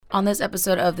On this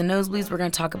episode of the Knowsbleeds, we're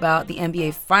going to talk about the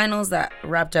NBA Finals that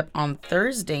wrapped up on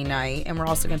Thursday night, and we're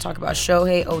also going to talk about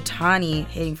Shohei Ohtani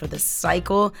hitting for the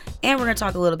cycle, and we're going to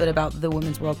talk a little bit about the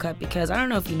Women's World Cup because I don't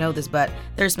know if you know this, but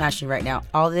they're smashing right now.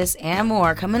 All this and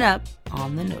more coming up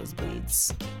on the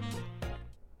Knowsbleeds.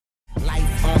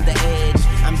 Life on the edge,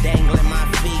 I'm dangling my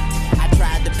feet. I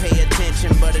tried to pay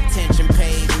attention, but attention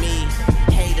paid me.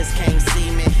 Haters can't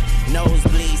see me.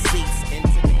 Nosebleed seats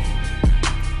into the...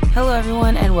 Hello,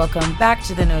 everyone, and welcome back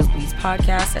to the Knowsbleeds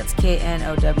podcast. That's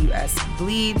Knows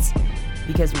Bleeds,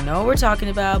 because we know what we're talking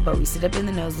about, but we sit up in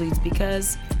the nosebleeds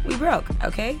because we broke,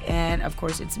 okay? And, of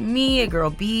course, it's me, a girl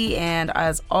B, and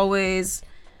as always...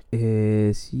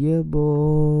 It's your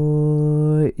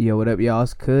boy. Yo, what up, y'all?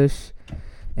 It's Kush.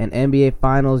 And NBA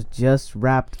Finals just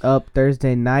wrapped up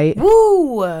Thursday night.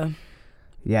 Woo!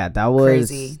 Yeah, that was...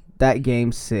 Crazy. That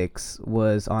game 6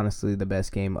 was honestly the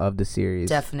best game of the series.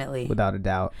 Definitely. Without a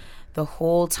doubt. The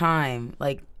whole time.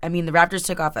 The Raptors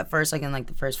took off at first, in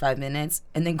the first 5 minutes.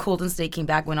 And then Golden State came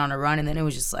back, went on a run. And then it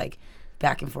was just,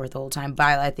 back and forth the whole time.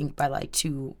 By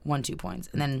 2 points.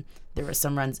 And then there were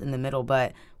some runs in the middle.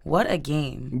 But what a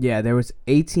game. Yeah, there was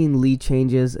 18 lead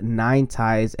changes, 9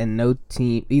 ties, and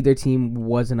either team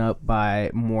wasn't up by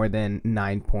more than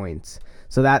 9 points.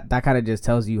 So that kind of just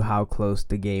tells you how close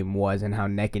the game was and how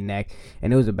neck and neck.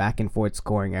 And it was a back and forth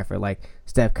scoring effort.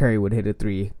 Steph Curry would hit a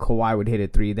 3, Kawhi would hit a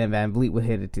 3, then Van Vliet would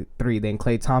hit a 3, then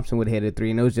Klay Thompson would hit a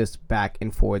 3, and it was just back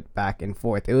and forth, back and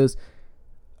forth. It was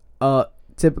a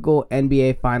typical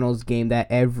NBA Finals game that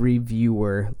every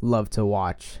viewer loved to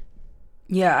watch.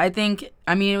 Yeah,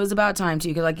 it was about time, too,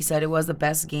 because like you said, it was the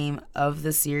best game of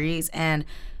the series. And,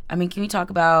 can we talk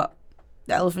about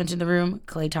the elephant in the room,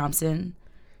 Klay Thompson?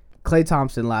 Klay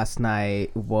Thompson last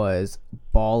night was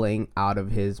balling out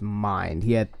of his mind.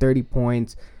 He had 30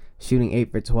 points, shooting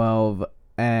 8 for 12,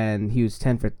 and he was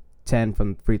 10 for 10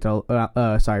 from the free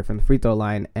throw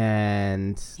line,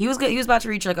 and he was good. He was about to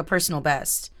reach a personal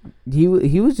best. He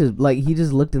was just he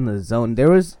just looked in the zone.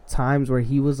 There was times where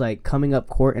he was coming up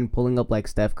court and pulling up like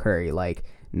Steph Curry,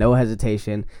 no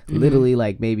hesitation, literally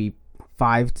maybe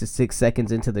 5 to 6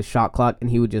 seconds into the shot clock, and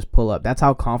he would just pull up. That's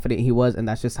how confident he was, and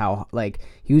that's just how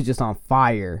he was just on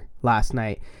fire last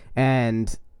night.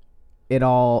 And it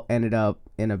all ended up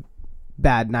in a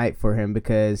bad night for him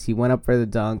because he went up for the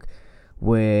dunk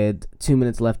with 2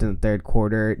 minutes left in the third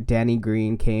quarter. Danny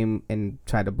Green came and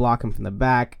tried to block him from the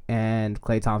back, and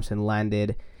Klay Thompson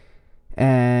landed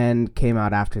and came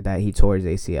out after that. He tore his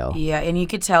ACL. Yeah, and you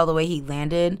could tell the way he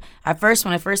landed. At first,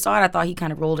 when I first saw it, I thought he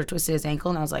kind of rolled or twisted his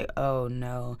ankle, and I was like, oh,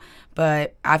 no.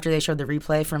 But after they showed the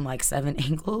replay from 7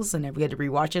 angles, and we had to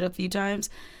rewatch it a few times,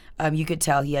 you could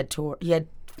tell he had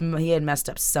messed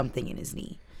up something in his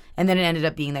knee. And then it ended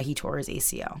up being that he tore his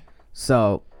ACL.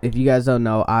 So, if you guys don't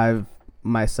know, I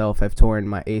myself have torn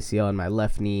my ACL in my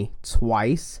left knee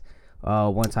twice.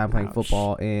 One time playing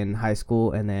football in high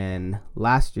school, and then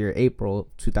last year, April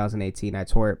 2018, I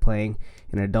tore it playing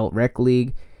in an adult rec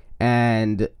league.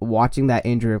 And watching that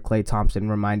injury of Klay Thompson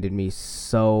reminded me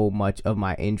so much of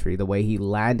my injury. The way he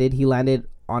landed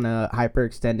on a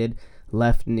hyperextended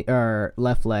left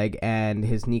leg, and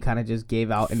his knee kind of just gave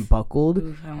out and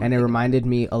buckled. And it reminded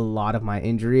me a lot of my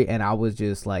injury, and I was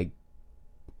just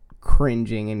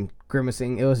cringing and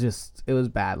grimacing. It was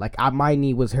bad. My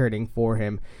knee was hurting for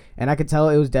him, and I could tell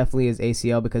it was definitely his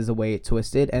ACL because of the way it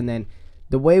twisted. And then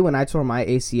the way when I tore my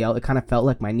ACL, it kind of felt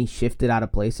like my knee shifted out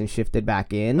of place and shifted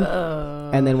back in.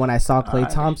 And then when I saw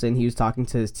Klay Thompson, he was talking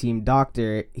to his team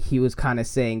doctor. He was kind of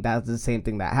saying that's the same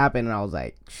thing that happened, and I was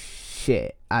like,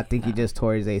 shit, I think he just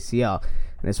tore his ACL.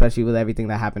 And especially with everything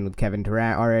that happened with Kevin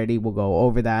Durant already, we'll go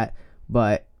over that.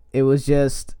 But it was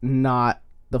just not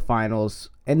the finals,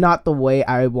 and not the way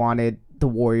I wanted the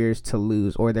Warriors to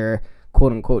lose or their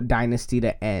quote-unquote dynasty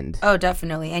to end. Oh,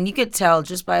 definitely. And you could tell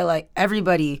just by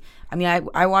everybody.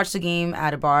 I watched the game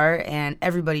at a bar, and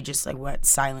everybody just went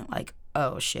silent,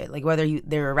 oh shit. Whether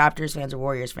they were Raptors fans or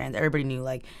Warriors fans, everybody knew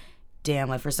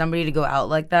damn, for somebody to go out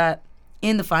like that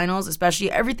in the finals,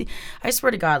 especially everything. I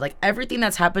swear to God, everything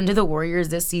that's happened to the Warriors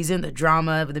this season, the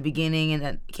drama of the beginning, and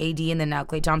then KD, and then now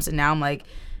Klay Thompson. Now I'm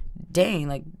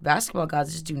dang, basketball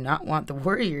gods just do not want the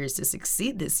Warriors to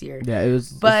succeed this year. Yeah, it was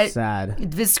sad.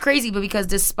 It's crazy, but because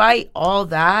despite all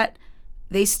that,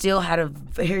 they still had a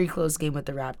very close game with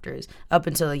the Raptors up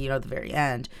until, the very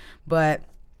end. But,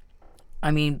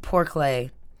 poor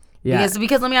Klay. Yeah.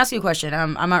 Because let me ask you a question.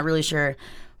 I'm not really sure.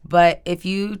 But if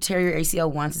you tear your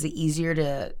ACL once, is it easier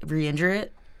to re-injure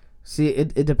it? See,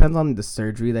 it depends on the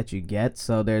surgery that you get.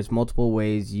 So there's multiple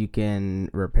ways you can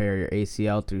repair your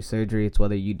ACL through surgery. It's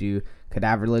whether you do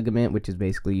cadaver ligament, which is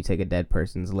basically you take a dead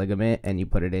person's ligament and you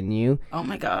put it in you. Oh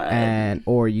my God. And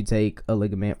or you take a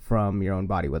ligament from your own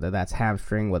body, whether that's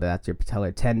hamstring, whether that's your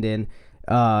patellar tendon.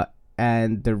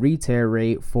 And the re-tear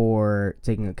rate for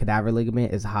taking a cadaver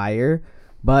ligament is higher.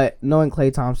 But knowing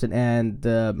Klay Thompson and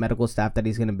the medical staff that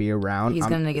he's going to be around, he's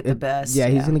going to get the best. Yeah,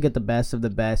 he's going to get the best of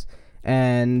the best.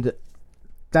 And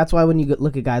that's why when you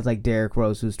look at guys like Derrick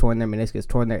Rose, who's torn their meniscus,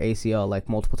 torn their ACL like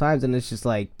multiple times, and it's just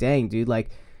like, dang, dude,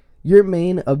 like your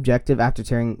main objective after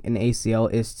tearing an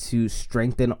ACL is to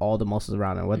strengthen all the muscles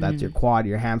around it, whether that's your quad,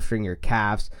 your hamstring, your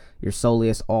calves, your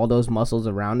soleus, all those muscles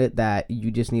around it that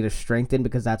you just need to strengthen,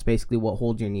 because that's basically what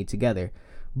holds your knee together.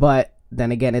 But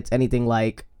then again, it's anything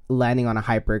like landing on a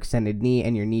hyperextended knee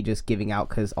and your knee just giving out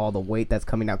because all the weight that's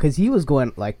coming out, because he was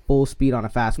going like full speed on a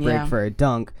fast break for a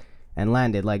dunk and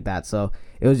landed like that. So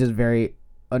it was just very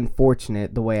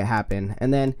unfortunate the way it happened.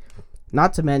 And then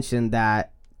not to mention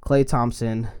that Klay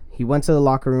Thompson, he went to the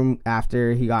locker room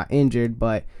after he got injured,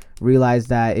 but realized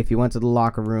that if he went to the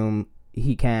locker room,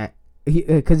 he can't,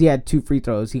 because he had 2 free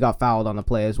throws. He got fouled on the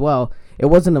play as well. It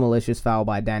wasn't a malicious foul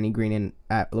by Danny Green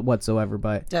whatsoever,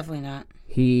 but definitely not.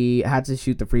 He had to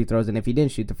shoot the free throws, and if he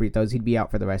didn't shoot the free throws, he'd be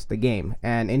out for the rest of the game.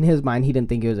 And in his mind, he didn't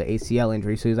think it was an ACL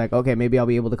injury, so he's like, okay, maybe I'll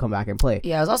be able to come back and play.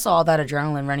 Yeah, it was also all that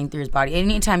adrenaline running through his body.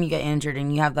 Anytime you get injured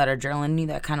and you have that adrenaline,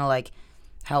 that kind of like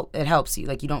helps you.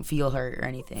 Like you don't feel hurt or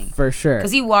anything. For sure.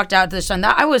 Because he walked out to the sun.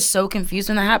 I was so confused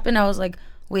when that happened. I was like,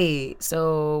 wait,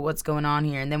 so what's going on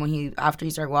here? And then after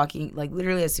he started walking, like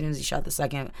literally as soon as he shot the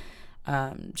second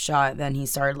shot, then he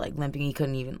started like limping. He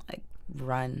couldn't even like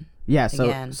run. Yeah,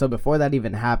 so before that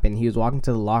even happened, he was walking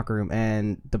to the locker room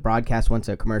and the broadcast went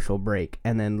to a commercial break,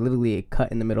 and then literally it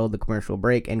cut in the middle of the commercial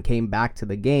break and came back to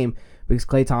the game because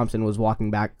Klay Thompson was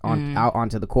walking back out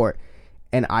onto the court.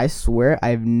 And I swear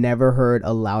I've never heard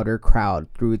a louder crowd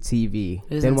through a TV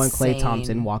than when Klay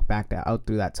Thompson walked back out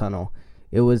through that tunnel.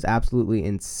 It was absolutely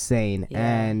insane. Yeah.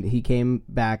 And he came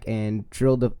back and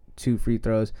drilled the 2 free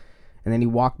throws, and then he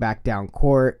walked back down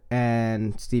court,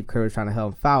 and Steve Kerr was trying to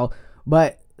help him foul.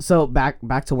 But so back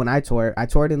to when I tore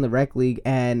it in the rec league,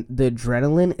 and the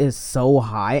adrenaline is so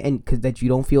high, and that you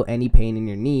don't feel any pain in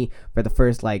your knee for the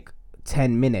first like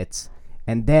 10 minutes,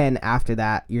 and then after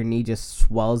that your knee just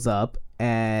swells up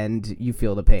and you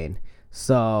feel the pain.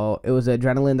 So it was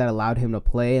adrenaline that allowed him to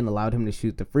play and allowed him to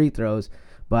shoot the free throws.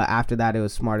 But after that, it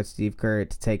was smart of Steve Kerr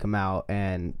to take him out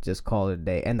and just call it a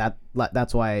day. And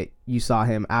that's why you saw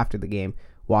him after the game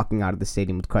walking out of the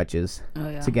stadium with crutches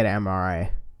to get an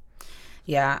MRI.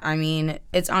 Yeah, I mean,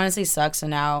 it's honestly sucks. So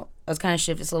now let's kind of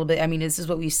shift this a little bit. I mean, this is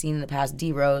what we've seen in the past.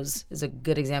 D Rose is a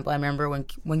good example. I remember when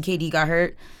KD got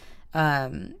hurt,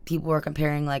 people were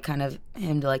comparing like kind of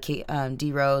him to like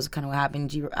D Rose. Kind of what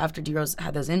happened after D Rose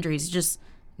had those injuries. He's just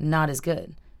not as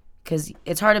good, because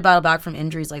it's hard to battle back from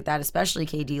injuries like that, especially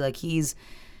KD. Like he's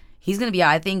gonna be.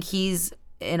 I think he's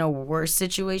in a worse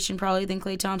situation probably than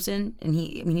Klay Thompson, and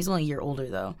he's only a year older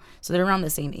though, so they're around the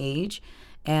same age,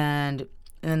 and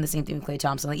then the same thing with Klay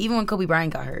Thompson. Like even when Kobe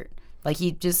Bryant got hurt, like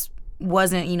he just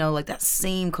wasn't, like that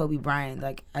same Kobe Bryant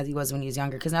like as he was when he was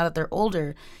younger. Because now that they're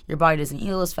older, your body doesn't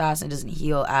heal as fast and it doesn't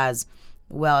heal as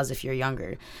well as if you're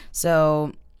younger.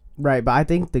 So right, but I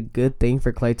think the good thing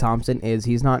for Klay Thompson is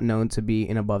he's not known to be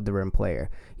an above the rim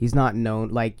player. He's not known,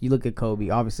 like you look at Kobe,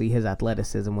 obviously his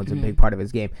athleticism was a big part of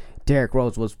his game. Derrick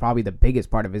Rose was probably the biggest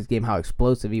part of his game, how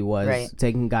explosive he was,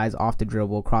 taking guys off the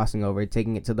dribble, crossing over,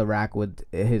 taking it to the rack with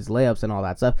his layups and all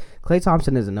that stuff. Klay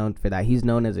Thompson isn't known for that. He's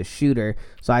known as a shooter.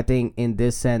 So I think in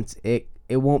this sense, it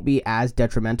won't be as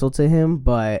detrimental to him,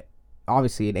 but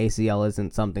obviously an ACL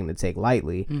isn't something to take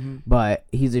lightly, but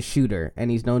he's a shooter and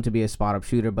he's known to be a spot up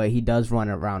shooter, but he does run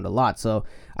around a lot. So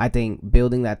I think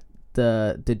building that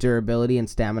the durability and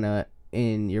stamina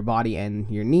in your body and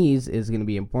your knees is going to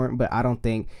be important, but I don't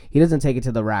think he doesn't take it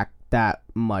to the rack that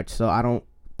much. So I don't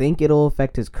think it'll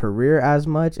affect his career as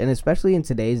much. And especially in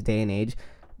today's day and age,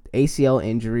 ACL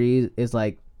injuries is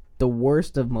like the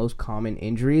worst of most common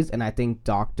injuries. And I think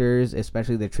doctors,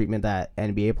 especially the treatment that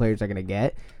NBA players are going to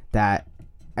get, that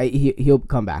he'll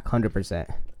come back 100%.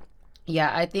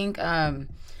 Yeah, I think,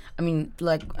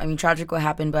 tragic what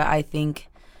happened, but I think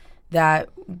that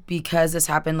because this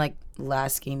happened like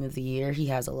last game of the year, he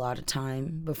has a lot of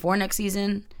time before next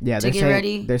season to get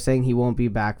ready. They're saying he won't be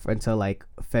back until like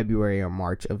February or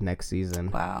March of next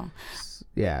season. Wow.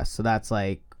 Yeah, so that's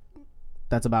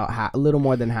about a little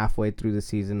more than halfway through the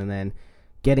season, and then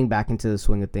getting back into the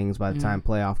swing of things by the time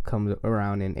playoff comes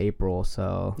around in April.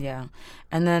 So yeah,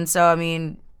 and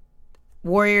then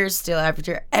Warriors still,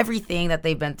 after everything that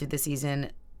they've been through this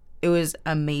season, it was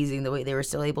amazing the way they were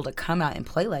still able to come out and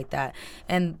play like that.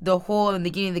 And in the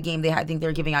beginning of the game, I think they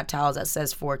were giving out towels that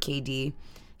says for KD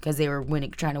because they were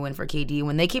trying to win for KD.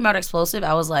 When they came out explosive,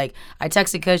 I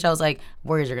texted Kush, I was like,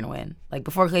 Warriors are going to win. Like,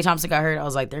 before Klay Thompson got hurt, I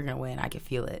was like, they're going to win. I could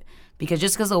feel it. Because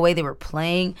of the way they were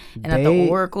playing and at the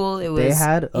Oracle, it was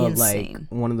insane.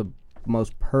 One of the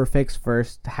most perfect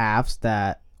first halves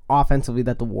that offensively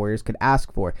that the Warriors could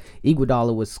ask for.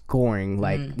 Iguodala was scoring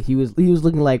he was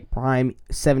looking like prime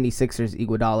 76ers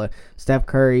Iguodala. Steph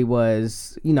Curry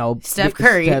was, Steph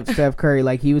Curry,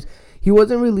 like he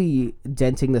wasn't really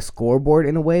denting the scoreboard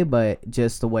in a way, but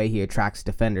just the way he attracts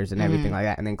defenders and everything like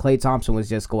that. And then Klay Thompson was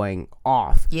just going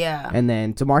off. Yeah. And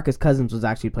then DeMarcus Cousins was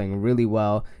actually playing really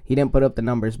well. He didn't put up the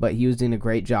numbers, but he was doing a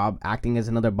great job acting as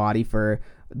another body for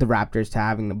the Raptors to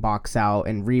having the box out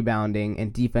and rebounding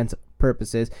and defense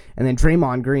purposes. And then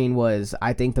Draymond Green was,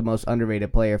 I think, the most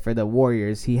underrated player for the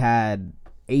Warriors. He had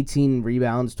 18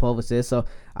 rebounds, 12 assists. So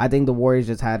I think the Warriors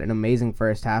just had an amazing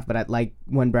first half. But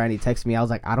when Brandy texted me, I was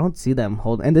like, I don't see them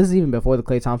holding. And this is even before the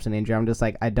Klay Thompson injury. I'm just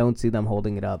like, I don't see them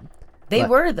holding it up. They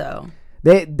were though.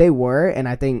 They were, and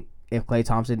I think if Klay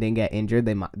Thompson didn't get injured,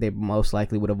 they most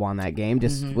likely would have won that game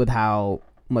just with how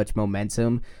much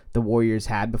momentum the Warriors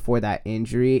had before that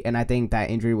injury. And I think that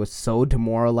injury was so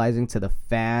demoralizing to the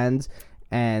fans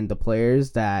and the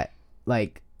players that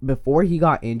before he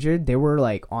got injured, they were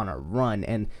on a run,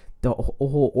 and the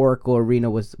whole Oracle Arena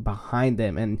was behind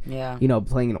them. And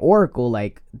playing an Oracle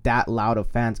that loud of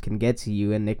fans can get to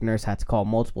you, and Nick Nurse had to call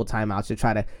multiple timeouts to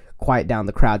try to quiet down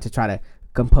the crowd, to try to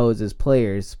compose his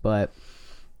players. But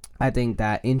I think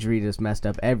that injury just messed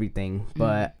up everything.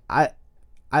 But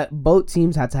both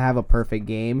teams had to have a perfect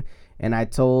game, and I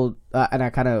told and I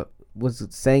kind of was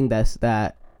saying this,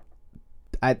 that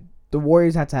the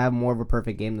Warriors had to have more of a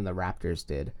perfect game than the Raptors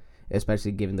did,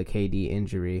 especially given the KD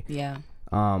injury. Yeah.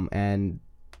 And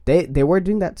they were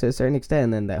doing that to a certain extent,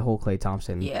 and then that whole Klay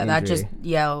Thompson injury.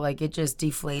 It just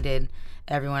deflated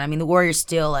everyone. I mean, the Warriors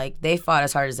still they fought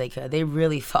as hard as they could. They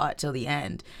really fought till the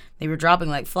end. They were dropping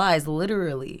like flies,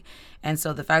 literally. And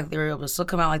so the fact that they were able to still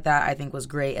come out like that, I think, was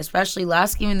great. Especially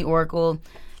last game in the Oracle,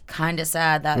 kind of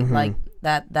sad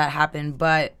that that happened,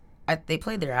 but they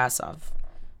played their ass off.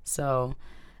 So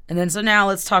now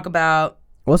let's talk about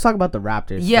the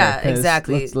Raptors. Yeah,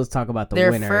 exactly. Let's talk about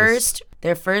winners.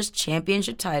 Their first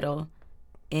championship title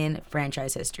in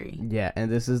franchise history. Yeah, and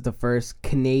this is the first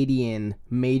Canadian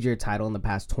major title in the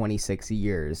past 26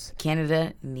 years.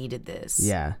 Canada needed this.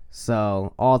 Yeah,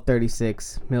 so all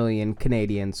 36 million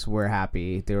Canadians were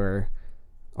happy. They were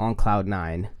on cloud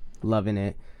nine, loving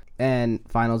it. And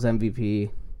finals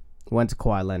MVP went to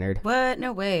Kawhi Leonard. What?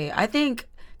 No way. I think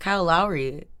Kyle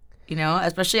Lowry,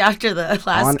 especially after the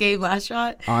last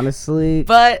shot. Honestly,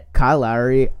 but Kyle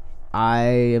Lowry, I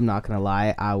am not going to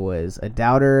lie, I was a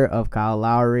doubter of Kyle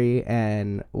Lowry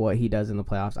and what he does in the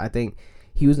playoffs. I think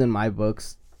he was, in my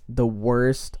books, the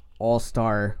worst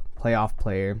all-star playoff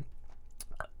player,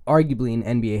 arguably in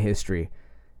NBA history.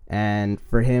 And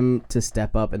for him to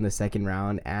step up in the second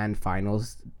round and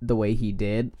finals the way he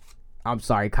did, I'm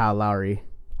sorry, Kyle Lowry.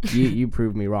 You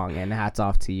proved me wrong, and hats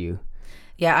off to you.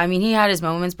 Yeah, I mean, he had his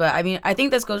moments, but I mean, I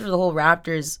think this goes for the whole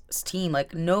Raptors team.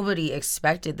 Nobody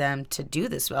expected them to do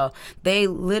this well. They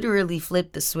literally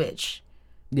flipped the switch.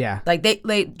 Yeah.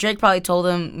 Drake probably told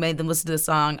them, made them listen to the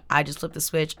song. I just flipped the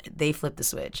switch. They flipped the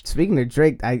switch. Speaking of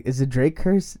Drake, is the Drake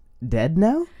curse dead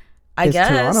now? I guess.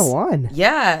 Toronto won.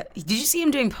 Yeah. Did you see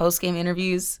him doing post-game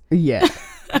interviews? Yeah.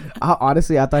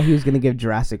 Honestly, I thought he was going to give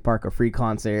Jurassic Park a free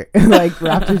concert.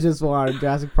 Raptors just won.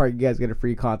 Jurassic Park, you guys get a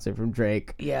free concert from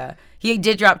Drake. Yeah. He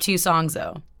did drop 2 songs,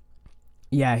 though.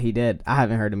 Yeah, he did. I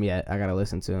haven't heard him yet. I got to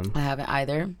listen to him. I haven't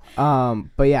either.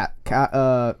 But yeah,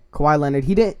 Kawhi Leonard,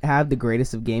 he didn't have the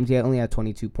greatest of games. He only had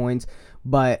 22 points.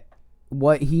 But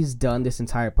what he's done this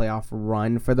entire playoff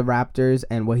run for the Raptors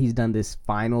and what he's done this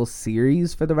final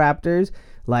series for the Raptors,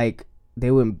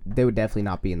 they would definitely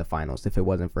not be in the finals if it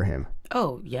wasn't for him.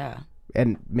 Oh, yeah.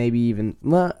 And maybe even,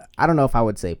 I don't know if I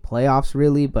would say playoffs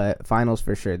really, but finals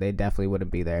for sure. They definitely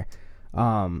wouldn't be there.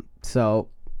 So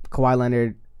Kawhi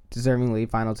Leonard, deservingly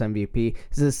finals MVP.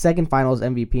 This is his second finals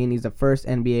MVP, and he's the first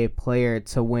NBA player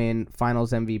to win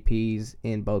finals MVPs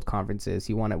in both conferences.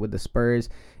 He won it with the Spurs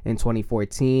in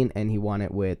 2014, and he won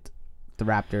it with the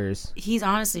Raptors. He's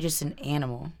honestly just an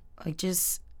animal. I'm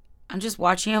just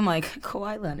watching him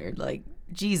Kawhi Leonard,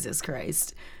 Jesus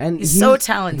Christ. And he's so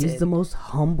talented. He's the most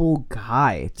humble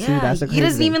guy, too. Yeah, that's he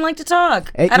doesn't even like to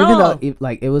talk at even all.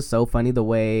 Though, it was so funny the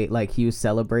way, he was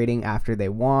celebrating after they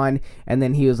won, and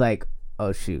then he was like,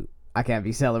 oh, shoot, I can't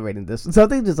be celebrating this.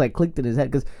 Something just, clicked in his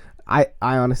head, because I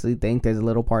honestly think there's a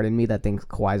little part in me that thinks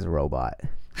Kawhi's a robot.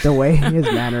 The way his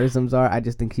mannerisms are, I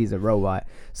just think he's a robot.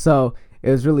 So it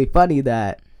was really funny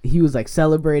that he was like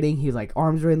celebrating. He's like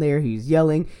arms were in there. He's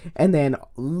yelling, and then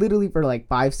literally for like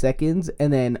 5 seconds,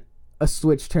 and then a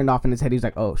switch turned off in his head. He's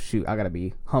like, "Oh shoot, I gotta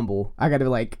be humble. I gotta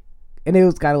like," and it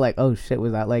was kind of like, "Oh shit,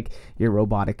 was that like your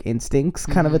robotic instincts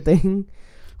kind of a thing?"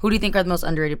 Who do you think are the most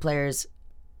underrated players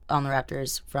on the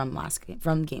Raptors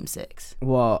from Game 6?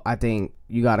 Well, I think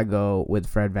you gotta go with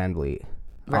Fred VanVleet.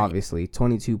 Right. Obviously,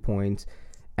 22 points,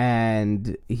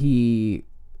 and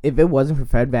if it wasn't for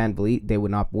Fred VanVleet, they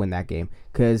would not win that game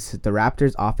because the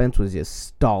Raptors' offense was just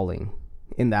stalling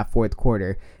in that fourth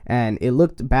quarter, and it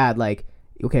looked bad. Like,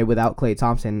 okay, without Klay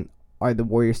Thompson, are the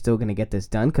Warriors still going to get this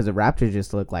done? Because the Raptors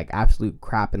just looked like absolute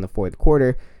crap in the fourth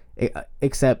quarter,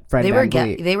 except Fred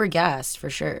VanVleet. They were gassed for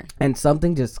sure. And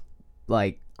something just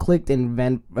like clicked in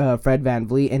Fred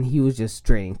VanVleet, and he was just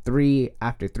draining 3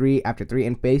 after 3 after 3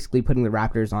 and basically putting the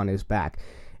Raptors on his back.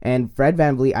 And Fred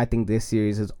VanVleet, I think this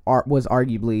series was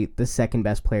arguably the second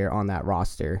best player on that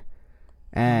roster.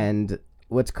 And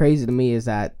what's crazy to me is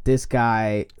that this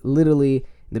guy literally in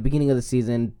the beginning of the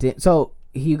season so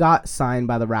he got signed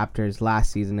by the Raptors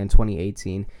last season in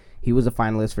 2018. He was a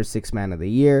finalist for Sixth Man of the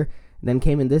Year. Then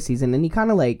came in this season, and he kind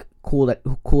of like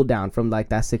cooled down from like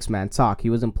that 6-man talk.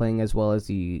 He wasn't playing as well as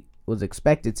he was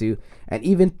expected to, and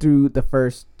even through the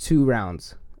first 2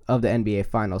 rounds of the NBA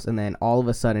Finals, and then all of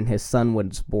a sudden his son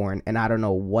was born, and I don't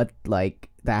know what like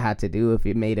that had to do, if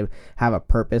it made him have a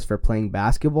purpose for playing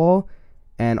basketball,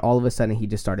 and all of a sudden he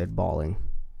just started balling.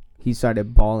 He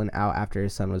started balling out after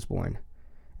his son was born,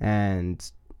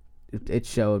 and it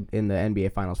showed in the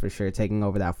NBA Finals for sure, taking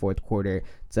over that fourth quarter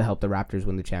to help the Raptors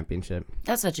win the championship.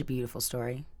 That's such a beautiful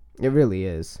story. It really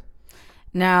is.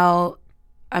 Now,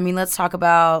 I mean, let's talk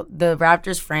about the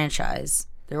Raptors franchise,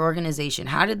 their organization.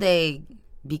 How did they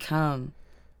become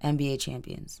NBA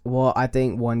champions? Well, I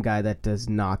think one guy that does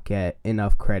not get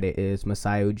enough credit is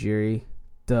Masai Ujiri,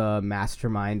 the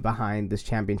mastermind behind this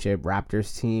championship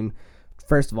Raptors team.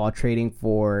 First of all, trading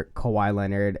for Kawhi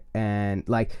Leonard and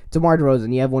like DeMar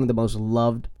DeRozan. You have one of the most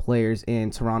loved players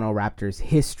in Toronto Raptors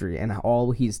history, and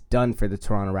all he's done for the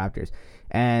Toronto Raptors.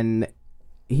 And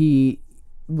he,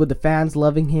 with the fans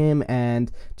loving him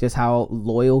and just how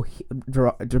loyal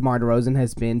DeMar DeRozan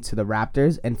has been to the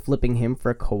Raptors, and flipping him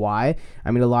for Kawhi.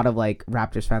 I mean, a lot of like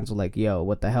Raptors fans were like, "Yo,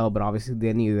 what the hell?" But obviously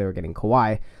they knew they were getting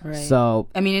Kawhi. Right. So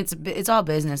I mean, it's all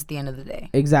business at the end of the day.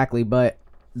 Exactly, but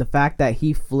the fact that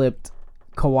he flipped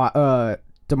DeMar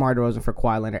DeRozan for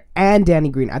Kawhi Leonard and Danny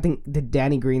Green, I think the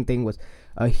Danny Green thing was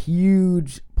a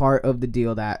huge part of the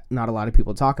deal that not a lot of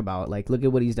people talk about. Like, look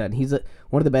at what he's done. He's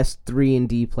one of the best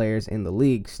 3-and-D players in the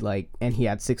leagues. Like, and he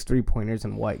had 6 3-pointers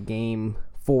in game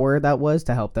 4 that was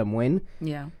to help them win.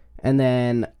 Yeah. And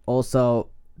then also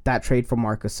that trade for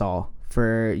Marc Gasol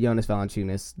for Jonas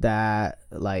Valanciunas, that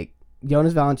like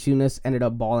Jonas Valanciunas ended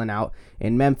up balling out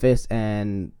in Memphis,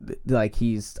 and like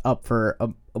he's up for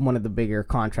one of the bigger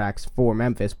contracts for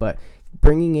Memphis. But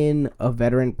bringing in a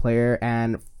veteran player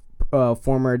and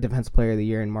former Defensive Player of the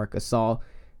Year in Marc Gasol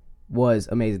was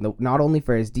amazing. Not only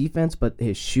for his defense, but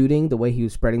his shooting, the way he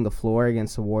was spreading the floor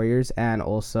against the Warriors, and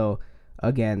also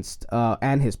against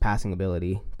and his passing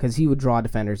ability, because he would draw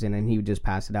defenders in and he would just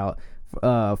pass it out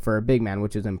for a big man,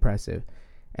 which is impressive.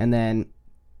 And then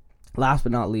last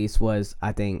but not least was,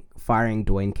 I think, firing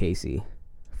Dwayne Casey.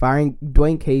 Firing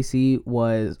Dwayne Casey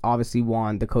was obviously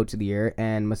won the Coach of the Year,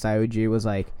 and Masai Ujiri was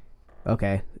like,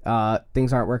 okay,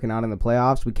 things aren't working out in the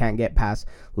playoffs. We can't get past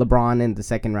LeBron in the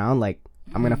second round. Like,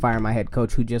 I'm going to fire my head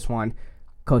coach who just won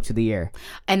Coach of the Year.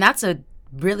 And that's a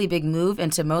really big move,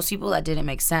 and to most people that didn't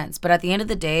make sense. But at the end of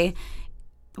the day,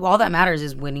 all that matters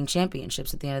is winning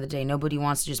championships. At the end of the day, nobody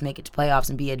wants to just make it to playoffs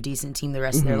and be a decent team the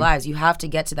rest of their lives. You have to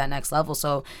get to that next level.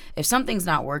 So if something's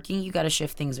not working, you got to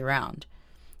shift things around.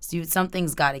 So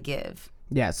something's got to give.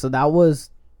 Yeah, so that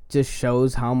was just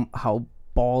shows how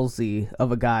ballsy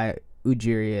of a guy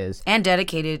Ujiri is, and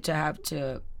dedicated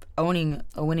to owning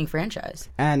a winning franchise,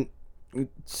 and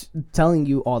telling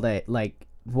you all that, like,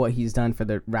 what he's done for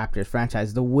the Raptors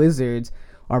franchise. The Wizards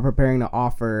are preparing to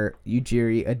offer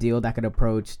Ujiri a deal that could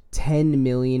approach $10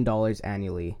 million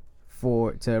annually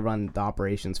to run the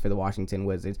operations for the Washington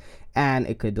Wizards, and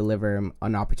it could deliver him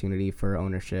an opportunity for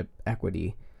ownership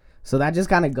equity. So that just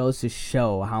kind of goes to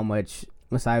show how much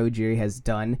Masai Ujiri has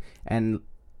done, and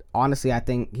honestly, I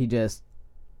think he just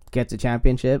gets a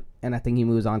championship, and I think he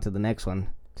moves on to the next one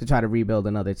to try to rebuild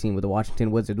another team with the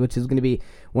Washington Wizards, which is going to be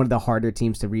one of the harder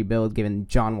teams to rebuild given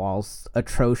John Wall's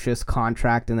atrocious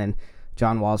contract, and then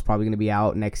John Wall's probably going to be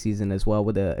out next season as well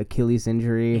with an Achilles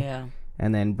injury. Yeah.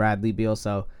 And then Bradley Beal.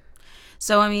 So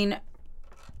I mean,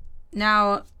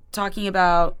 now talking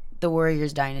about the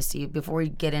Warriors dynasty, before we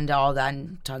get into all that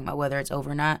and talking about whether it's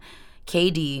over or not,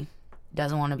 KD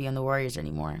doesn't want to be on the Warriors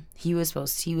anymore. He was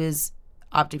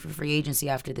opting for free agency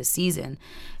after this season.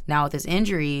 Now with his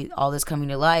injury, all this coming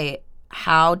to light,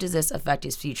 how does this affect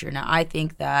his future? Now I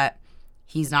think that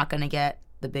he's not going to get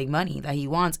the big money that he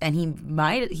wants, and he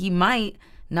might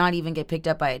not even get picked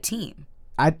up by a team.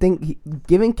 I think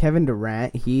given Kevin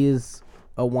Durant, he is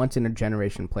a once in a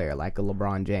generation player, like a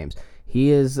LeBron James. He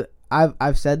is.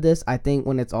 I've said this. I think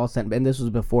when it's all said, and this was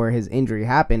before his injury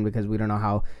happened, because we don't know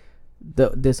how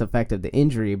this affected the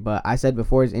injury. But I said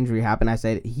before his injury happened, I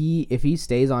said if he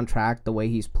stays on track the way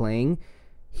he's playing,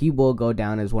 he will go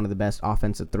down as one of the best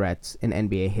offensive threats in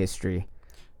NBA history.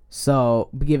 So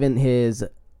given his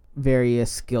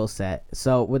various skill set.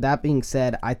 So with that being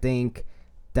said, I think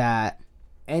that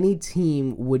any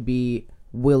team would be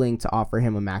willing to offer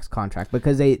him a max contract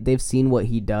because they've seen what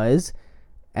he does,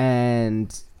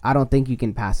 and I don't think you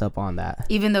can pass up on that.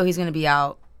 Even though he's going to be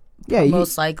out,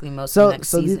 most likely of next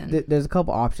season. There's a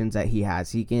couple options that he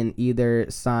has. He can either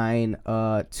sign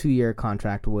a 2-year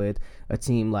contract with a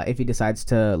team, like if he decides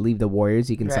to leave the Warriors,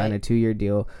 he can sign a 2-year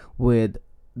deal with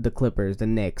the Clippers, the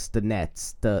Knicks, the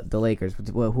Nets, the Lakers,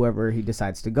 whoever he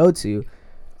decides to go to.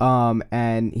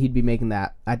 And he'd be making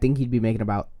that. I think he'd be making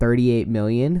about $38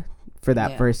 million for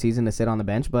that first season to sit on the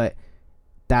bench, but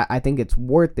that I think it's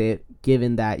worth it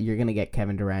given that you're gonna get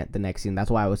Kevin Durant the next season.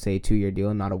 That's why I would say a 2-year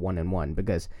deal, not a 1-and-1,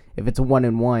 because if it's a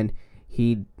 1-and-1,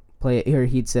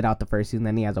 he'd sit out the first season,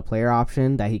 then he has a player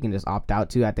option that he can just opt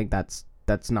out to. I think that's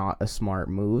not a smart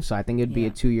move. So I think it'd be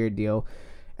a 2-year deal,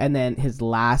 and then his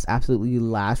absolutely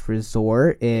last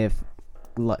resort, if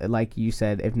like you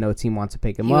said, if no team wants to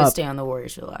pick him up, he would stay on the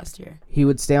Warriors for the last year. He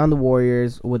would stay on the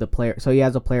Warriors with a player. So he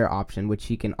has a player option, which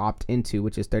he can opt into,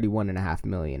 which is $31.5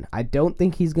 million. I don't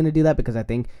think he's going to do that because I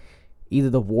think either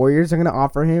the Warriors are going to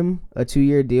offer him a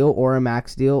 2-year deal or a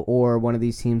max deal, or one of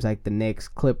these teams like the Knicks,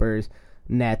 Clippers,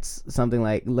 Nets, something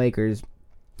like Lakers,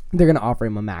 they're going to offer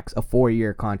him a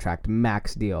 4-year contract,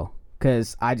 max deal.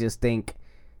 Because I just think...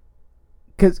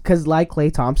 Because like Klay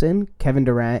Thompson, Kevin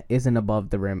Durant isn't above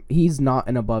the rim. He's not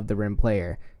an above the rim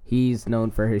player. He's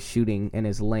known for his shooting and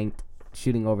his length,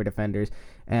 shooting over defenders,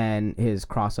 and his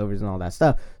crossovers and all that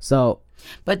stuff. So,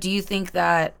 but do you think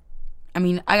that? I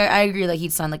mean, I agree that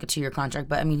he'd sign like a 2-year contract,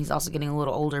 but I mean he's also getting a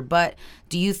little older. But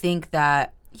do you think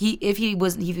that if he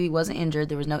wasn't injured,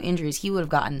 there was no injuries, he would have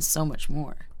gotten so much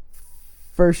more?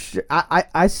 For sure,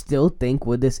 I still think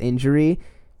with this injury,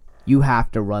 you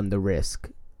have to run the risk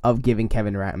of giving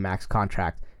Kevin Durant a max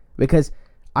contract, because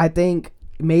I think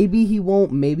maybe he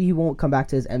won't come back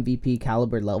to his MVP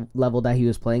caliber level that he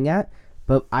was playing at,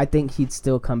 but I think he'd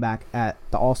still come back at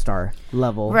the All-Star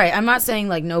level. Right. I'm not saying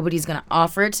like nobody's gonna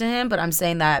offer it to him, but I'm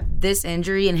saying that this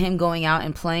injury and him going out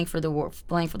and playing for the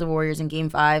Warriors in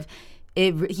Game 5,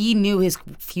 he knew his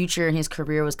future and his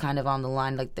career was kind of on the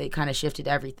line. Like they kind of shifted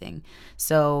everything.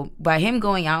 So by him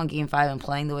going out in Game 5 and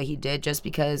playing the way he did, just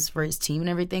because for his team and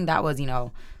everything, that was amazing.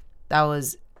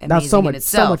 That's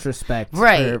so much respect,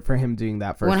 right, for him doing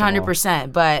that.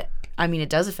 100%. But I mean, it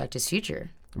does affect his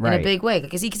future in a big way,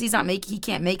 because he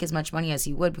can't make as much money as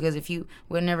he would, because if he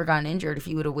would have never gotten injured, if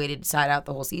he would have waited to side out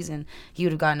the whole season, he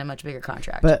would have gotten a much bigger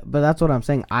contract. But that's what I'm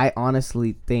saying. I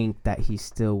honestly think that he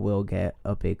still will get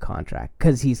a big contract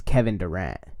because he's Kevin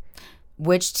Durant.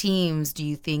 Which teams do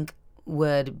you think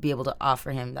would be able to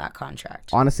offer him that contract?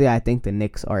 Honestly, I think the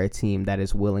Knicks are a team that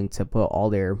is willing to put all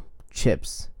their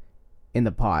chips in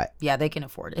the pot. Yeah, they can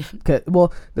afford it.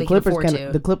 Well, the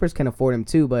Clippers can afford him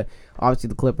too, but obviously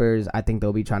the Clippers, I think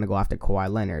they'll be trying to go after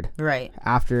Kawhi Leonard. Right.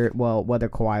 Whether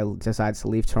Kawhi decides to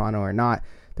leave Toronto or not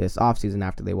this offseason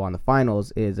after they won the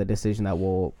finals is a decision that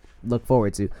we'll look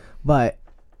forward to. But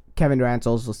Kevin Durant's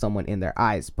also someone in their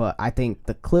eyes. But I think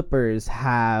the Clippers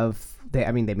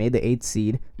they made the 8th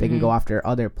seed. They can go after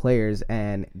other players,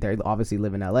 and they obviously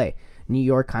live in LA. New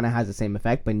York kind of has the same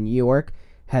effect, but New York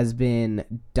has been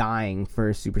dying for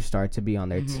a superstar to be on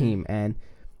their team. And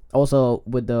also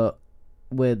with Kevin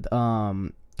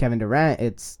Durant,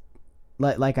 it's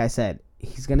like I said,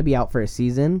 he's going to be out for a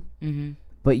season,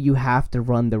 but you have to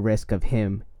run the risk of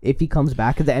him. If he comes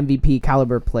back as an MVP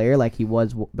caliber player like he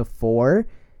was before,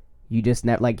 you just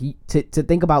to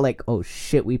think about like, oh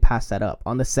shit, we passed that up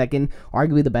on the second,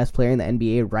 arguably the best player in the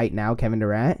NBA right now, Kevin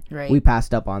Durant. Right. We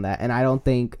passed up on that, and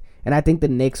I think the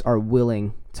Knicks are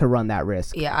willing to run that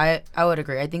risk. Yeah, I would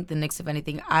agree. I think the Knicks, if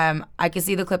anything, I can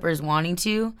see the Clippers wanting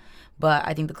to, but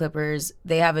I think the Clippers,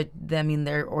 their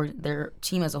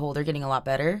team as a whole, they're getting a lot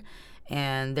better,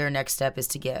 and their next step is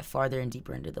to get farther and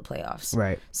deeper into the playoffs.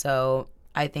 Right. So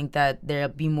I think that there'll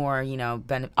be more,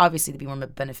 obviously they'll be more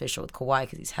beneficial with Kawhi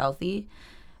because he's healthy,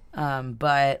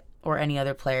 but or any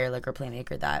other player like or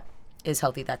playmaker that is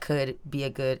healthy that could be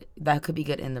good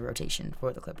in the rotation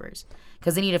for the Clippers,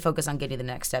 because they need to focus on getting the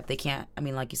next step. They can't. I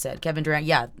mean, like you said, Kevin Durant.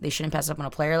 Yeah, they shouldn't pass up on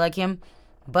a player like him,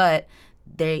 but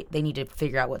they need to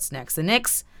figure out what's next. The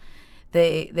Knicks,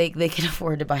 they can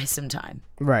afford to buy some time.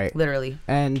 Right. Literally.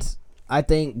 And I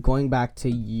think going back to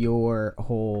your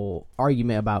whole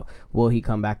argument about will he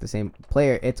come back the same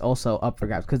player, it's also up for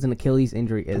grabs because an Achilles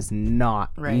injury is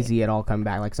not easy at all coming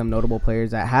back. Like some notable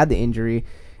players that had the injury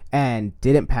and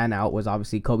didn't pan out was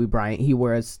obviously Kobe Bryant. He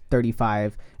was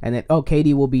 35, and then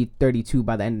KD will be 32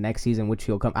 by the end of next season, which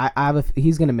he'll come.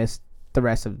 He's gonna miss the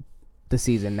rest of the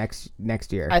season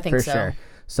next year. I think for so. Sure.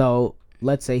 So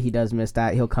let's say he does miss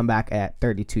that, he'll come back at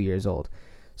 32 years old.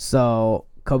 So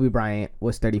Kobe Bryant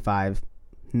was 35,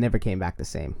 never came back the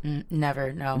same.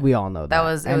 Never, no. We all know that. That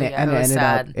was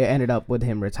sad. It ended up with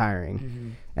him retiring. Mm-hmm.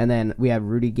 And then we have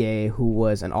Rudy Gay, who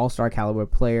was an all-star caliber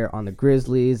player on the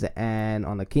Grizzlies and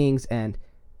on the Kings, and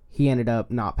he ended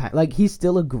up not he's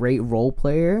still a great role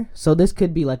player. So this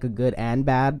could be like a good and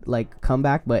bad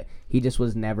comeback, but he just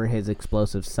was never his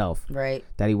explosive self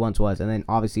that he once was. And then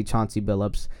obviously Chauncey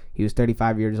Billups, he was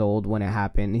 35 years old when it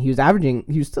happened. He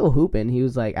was still hooping. He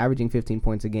was averaging 15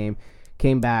 points a game.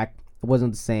 Came back,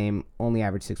 wasn't the same, only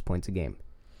averaged 6 points a game.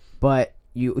 But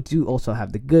you do also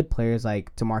have the good players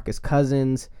like DeMarcus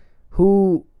Cousins,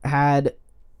 who had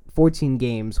 14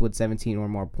 games with 17 or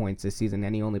more points this season,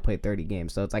 and he only played 30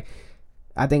 games. So it's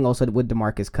I think also with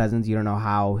DeMarcus Cousins, you don't know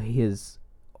how he's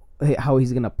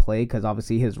going to play, because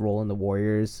obviously his role in the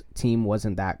Warriors team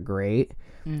wasn't that great.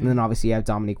 Mm-hmm. And then obviously you have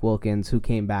Dominique Wilkins, who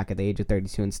came back at the age of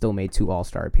 32 and still made 2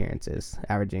 All-Star appearances,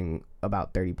 averaging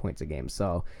about 30 points a game.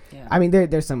 So, yeah. I mean,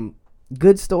 there's some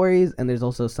good stories, and there's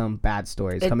also some bad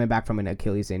stories coming back from an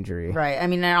Achilles injury. Right. I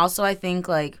mean, and also I think,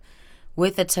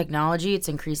 with the technology, it's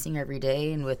increasing every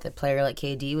day, and with a player like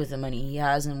KD, with the money he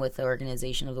has, and with the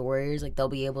organization of the Warriors, they'll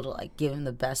be able to, give him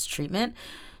the best treatment.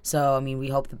 So, I mean, we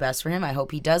hope the best for him. I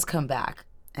hope he does come back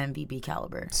MVP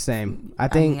caliber. Same. I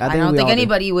don't think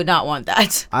anybody would not want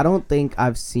that. I don't think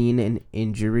I've seen an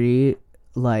injury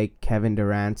like Kevin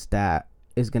Durant's that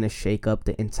is going to shake up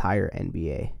the entire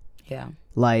NBA. Yeah.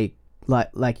 Like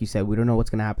you said, we don't know what's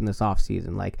going to happen this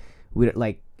offseason.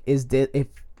 If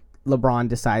LeBron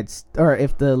decides, or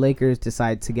if the Lakers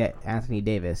decide to get Anthony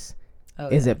Davis,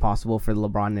 is it possible for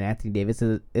LeBron and Anthony Davis?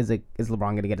 Is LeBron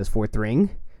going to get his 4th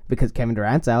ring? Because Kevin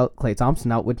Durant's out, Klay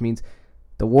Thompson out, which means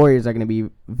the Warriors are going to be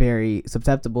very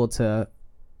susceptible to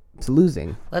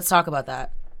losing. Let's talk about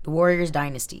that. The Warriors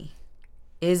dynasty.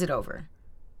 Is it over?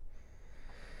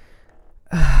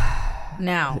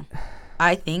 Now,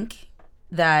 I think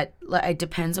that it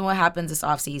depends on what happens this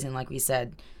offseason. Like we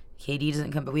said, KD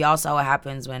doesn't come, but we all saw what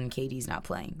happens when KD's not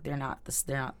playing. They're not the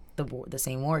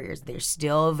same Warriors. They're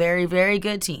still a very, very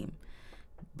good team,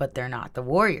 but they're not the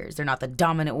Warriors. They're not the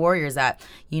dominant Warriors that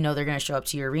they're going to show up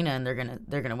to your arena and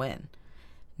they're gonna win.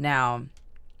 Now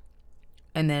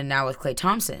with Klay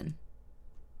Thompson,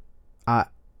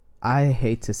 I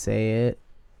hate to say it,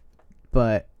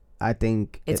 but I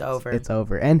think it's over. It's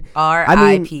over. And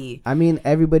R.I.P. I mean,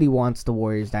 everybody wants the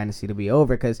Warriors dynasty to be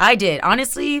over, because I did.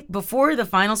 Honestly, before the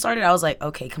final started, I was like,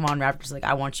 okay, come on, Raptors.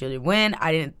 I want you to win.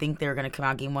 I didn't think they were going to come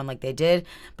out game 1 like they did.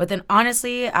 But then,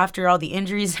 honestly, after all the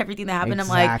injuries, everything that happened,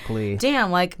 exactly. I'm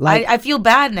damn, I feel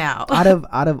bad now.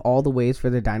 out of all the ways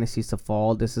for the dynasties to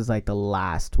fall, this is the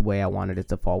last way I wanted it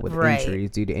to fall, with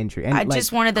injuries due to injury. And I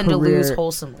just wanted them to lose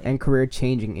wholesomely. And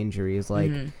career-changing injuries,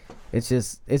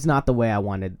 It's not the way I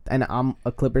wanted. And I'm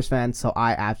a Clippers fan, so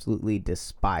I absolutely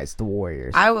despise the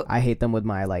Warriors. I hate them with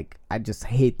my, I just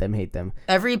hate them.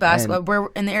 Every basketball, where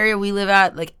in the area we live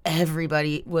at,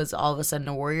 everybody was all of a sudden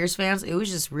a Warriors fans. It was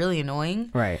just really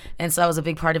annoying. Right. And so that was a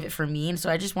big part of it for me. And so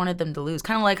I just wanted them to lose.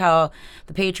 Kind of like how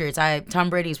the Patriots, Tom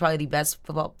Brady is probably the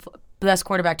best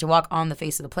quarterback to walk on the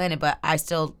face of the planet, but I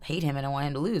still hate him and I want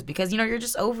him to lose because, you're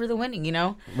just over the winning,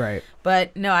 Right.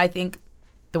 But no, I think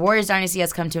the Warriors dynasty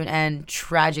has come to an end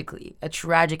tragically, a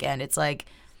tragic end. It's like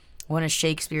one of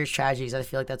Shakespeare's tragedies. I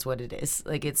feel like that's what it is.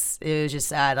 It was just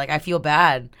sad. I feel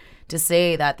bad to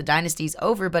say that the dynasty's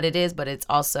over, but it is. But it's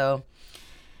also,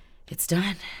 it's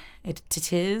done. It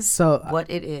is what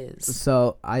it is.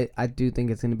 So I do think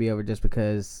it's going to be over just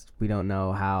because we don't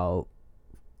know how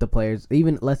the players,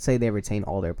 even let's say they retain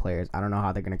all their players. I don't know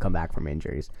how they're going to come back from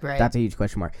injuries. Right. That's a huge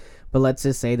question mark. But let's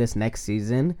just say this next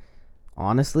season,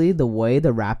 honestly, the way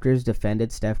the Raptors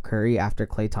defended Steph Curry after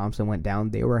Klay Thompson went down,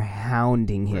 they were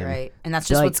hounding him. Right. And that's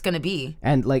just what's going to be.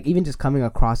 And, like, even just coming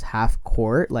across half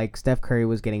court, like, Steph Curry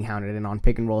was getting hounded. And on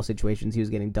pick and roll situations, he was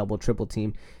getting double, triple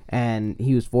team. And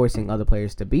he was forcing other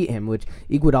players to beat him, which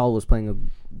Iguodala was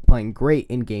playing great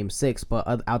in Game 6.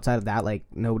 But outside of that, like,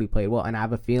 nobody played well. And I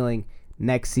have a feeling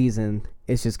next season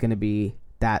it's just going to be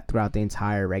that throughout the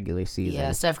entire regular season.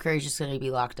 Yeah, Steph Curry's just going to be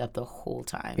locked up the whole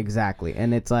time. Exactly.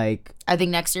 And it's like, I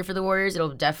think next year for the Warriors, it'll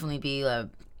definitely be a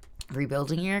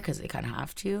rebuilding year because they kind of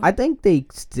have to. I think they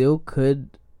still could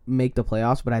make the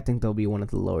playoffs, but I think they'll be one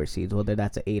of the lower seeds, whether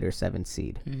that's an 8 or 7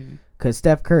 seed. Because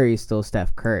Steph Curry is still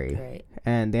Steph Curry. Right.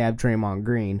 And they have Draymond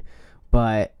Green.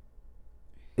 But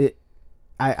it's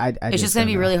just going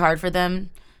to be really hard for them.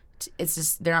 It's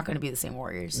just, they're not going to be the same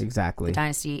Warriors. Exactly. The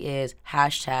dynasty is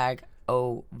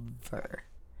 #over.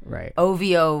 Right. OV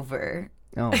over.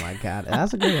 Oh my God.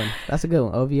 That's a good one. That's a good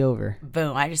one. OV over.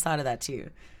 Boom. I just thought of that too.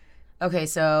 Okay,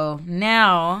 so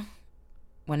now,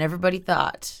 when everybody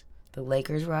thought the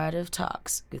Lakers were out of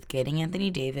talks with getting Anthony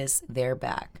Davis, they're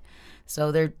back.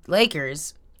 So the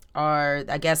Lakers and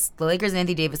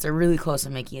Anthony Davis are really close to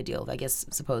making a deal, I guess,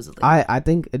 supposedly. I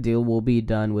think a deal will be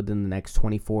done within the next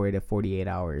 24 to 48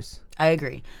 hours. I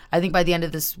agree. I think by the end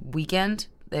of this weekend,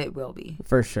 it will be.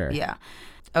 For sure. Yeah.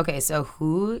 Okay, so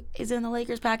who is in the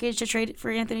Lakers package to trade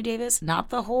for Anthony Davis? Not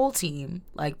the whole team,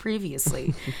 like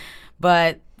previously.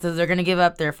 But so they're going to give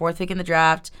up their 4th pick in the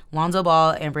draft, Lonzo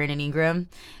Ball and Brandon Ingram.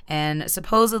 And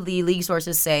supposedly, league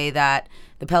sources say that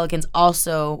the Pelicans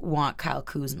also want Kyle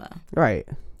Kuzma. Right.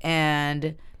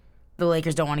 And the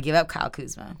Lakers don't want to give up Kyle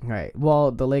Kuzma. Right.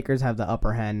 Well, the Lakers have the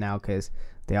upper hand now because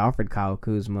they offered Kyle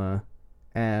Kuzma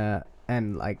and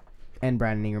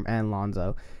Brandon Ingram and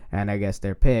Lonzo. And I guess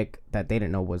their pick that they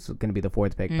didn't know was going to be the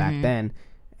 4th pick back then.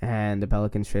 And the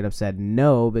Pelicans straight up said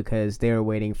no because they were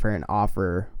waiting for an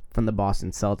offer from the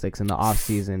Boston Celtics in the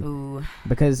offseason. Ooh.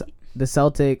 Because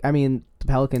the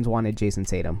Pelicans wanted Jason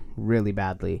Tatum really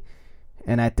badly.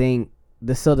 And I think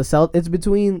it's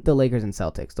between the Lakers and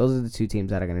Celtics. Those are the two teams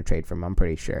that are going to trade for him, I'm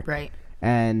pretty sure. Right.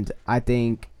 And I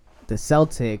think the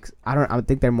Celtics, I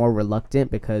think they're more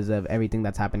reluctant because of everything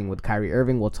that's happening with Kyrie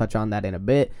Irving. We'll touch on that in a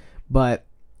bit. But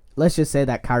let's just say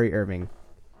that Kyrie Irving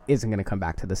isn't going to come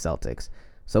back to the Celtics.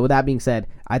 So with that being said,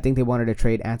 I think they wanted to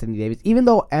trade Anthony Davis, even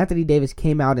though Anthony Davis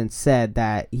came out and said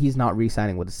that he's not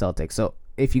re-signing with the Celtics. So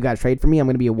if you guys trade for me, I'm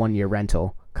going to be a 1-year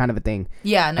rental kind of a thing.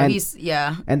 Yeah, no,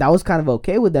 And that was kind of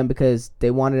okay with them because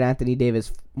they wanted Anthony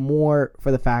Davis more for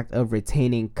the fact of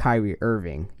retaining Kyrie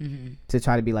Irving to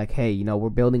try to be like, hey, we're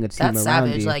building a team that's around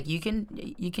savage. you. Like you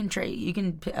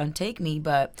can take me,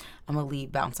 but I'm gonna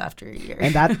leave bounce after a year.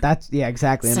 And that's yeah,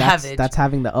 exactly. And savage. that's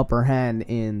having the upper hand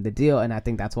in the deal. And I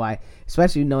think that's why,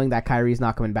 especially knowing that Kyrie's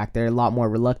not coming back, they're a lot more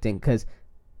reluctant because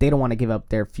they don't want to give up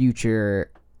their future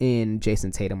in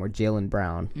Jason Tatum or Jaylen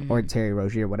Brown or Terry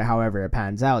Rozier, however it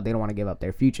pans out. They don't want to give up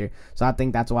their future. So I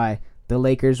think that's why the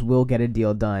Lakers will get a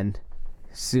deal done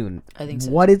soon. I think so.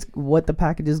 What the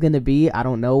package is going to be, I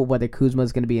don't know whether Kuzma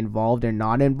is going to be involved or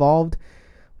not involved,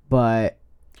 but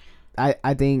I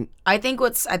think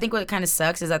what kind of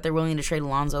sucks is that they're willing to trade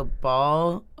Lonzo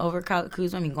Ball over Kyle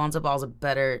Kuzma. I mean, Lonzo Ball's a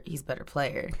better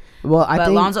player. Well, I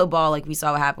think Lonzo Ball, like we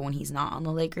saw what happened when he's not on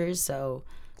the Lakers, so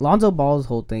Lonzo Ball's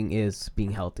whole thing is being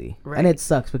healthy. Right. And it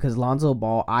sucks because Lonzo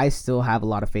Ball, I still have a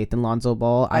lot of faith in Lonzo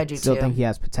Ball. I do still too. think he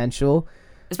has potential.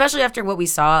 Especially after what we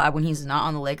saw when he's not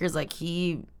on the Lakers, like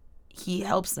he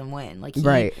helps them win. Like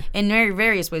right. In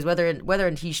various ways,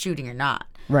 whether he's shooting or not.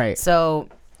 Right. So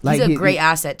he's like a great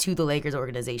asset to the Lakers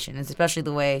organization, especially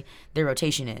the way their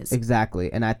rotation is.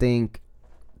 Exactly. And I think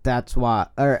that's why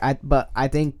but I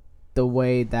think the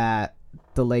way that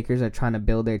the Lakers are trying to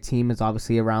build their team is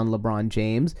obviously around LeBron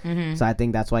James. So I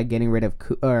think that's why getting rid of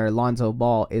Lonzo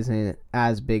Ball isn't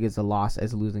as big as a loss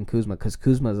as losing Kuzma, because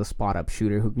Kuzma is a spot-up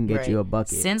shooter who can get you a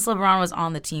bucket. Since LeBron was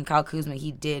on the team, Kyle Kuzma,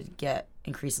 he did get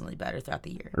increasingly better throughout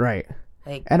the year. Right.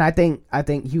 Like, and I think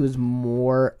he was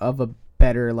more of a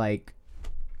better like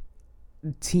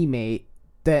teammate.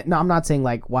 I'm not saying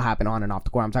like what happened on and off the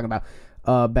court. I'm talking about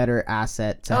a better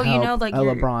asset to help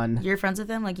LeBron. You're friends with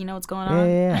him, like you know what's going on.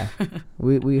 Yeah.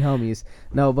 we homies.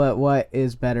 No, but what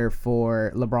is better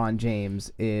for LeBron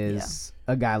James is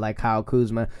a guy like Kyle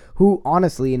Kuzma, who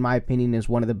honestly, in my opinion, is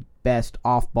one of the best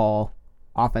off-ball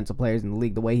offensive players in the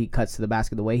league. The way he cuts to the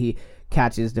basket, the way he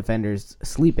catches defenders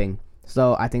sleeping.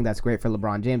 So I think that's great for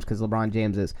LeBron James because LeBron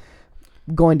James is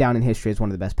going down in history as one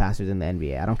of the best passers in the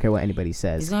NBA. I don't care what anybody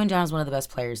says. He's going down as one of the best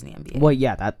players in the NBA. Well,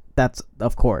 yeah, that's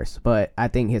of course, but I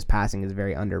think his passing is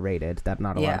very underrated. That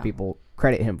not a lot of people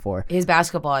credit him for. His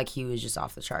basketball IQ is just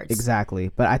off the charts. Exactly,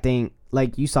 but I think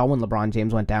like you saw when LeBron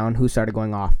James went down, who started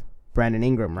going off? Brandon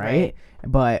Ingram, right?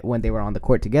 But when they were on the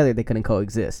court together, they couldn't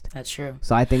coexist. That's true.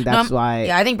 So I think that's why.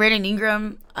 Yeah, I think Brandon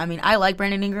Ingram. I mean, I like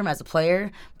Brandon Ingram as a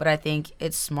player, but I think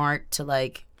it's smart to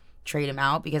like trade him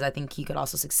out because I think he could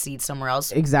also succeed somewhere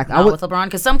else. Exactly. Not with LeBron,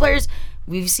 because some players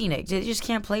we've seen it. They just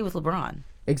can't play with LeBron.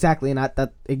 Exactly, and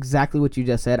that exactly what you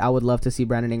just said. I would love to see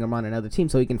Brandon Ingram on another team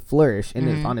so he can flourish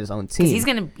on his own team. He's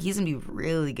gonna be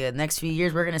really good. Next few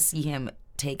years, we're gonna see him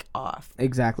take off.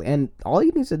 Exactly, and all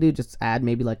he needs to do is just add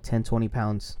maybe like 10-20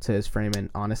 pounds to his frame, and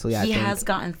honestly I think he has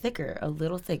gotten thicker, a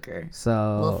little thicker,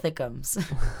 so little thickums.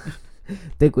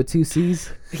 Thick with 2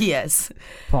 C's. Yes.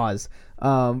 Pause.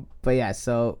 But yeah,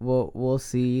 so we'll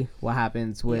see what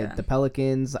happens with the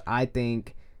Pelicans. I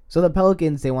think so. The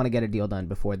Pelicans, they want to get a deal done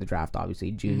before the draft, obviously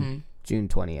June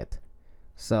 20th.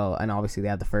 So, and obviously they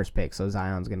have the first pick, so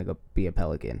Zion's gonna go be a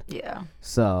Pelican. Yeah.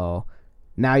 So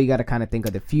now you got to kind of think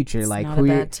of the future, it's like not who a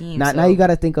you're. bad team, Now you got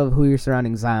to think of who you're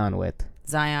surrounding Zion with.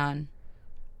 Zion.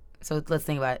 So let's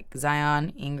think about it. Zion,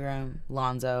 Ingram,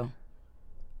 Lonzo,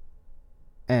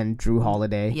 and Drew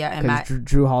Holiday. Yeah, and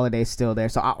Drew Holiday's still there.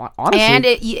 So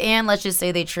honestly, and let's just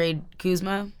say they trade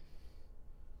Kuzma.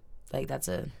 Like that's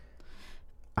a.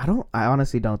 I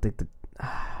honestly don't think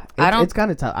it's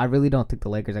kind of tough. I really don't think the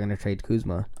Lakers are going to trade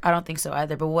Kuzma. I don't think so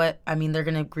either. But they're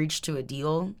going to reach to a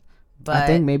deal. But I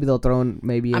think maybe they'll throw in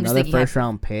another first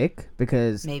round pick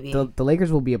because the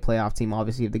Lakers will be a playoff team,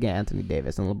 obviously, if they get Anthony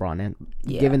Davis and LeBron, and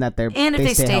given that if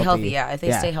they stay healthy. If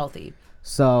they stay healthy.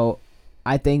 So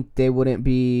I think they wouldn't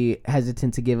be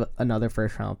hesitant to give another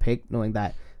first round pick, knowing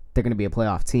that they're going to be a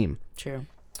playoff team. True.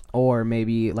 Or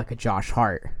maybe like a Josh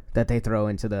Hart that they throw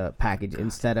into the package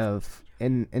instead of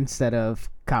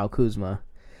Kyle Kuzma.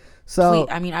 So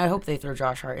I hope they throw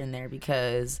Josh Hart in there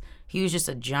because he was just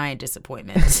a giant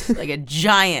disappointment, like a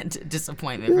giant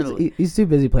disappointment. He's too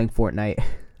busy playing Fortnite.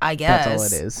 I guess that's all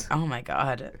it is. Oh my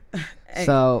god.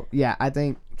 So yeah, I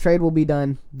think trade will be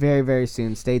done very, very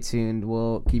soon. Stay tuned.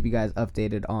 We'll keep you guys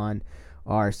updated on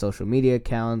our social media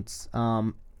accounts.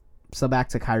 So back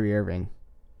to Kyrie Irving.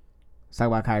 Let's talk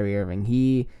about Kyrie Irving.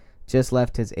 He just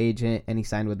left his agent and he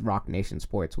signed with Roc Nation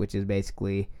Sports, which is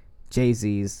basically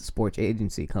Jay-Z's sports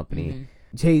agency company. Mm-hmm.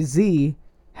 Jay-Z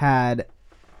had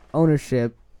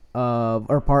ownership of,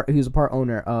 he was a part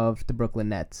owner of the Brooklyn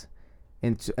Nets.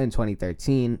 In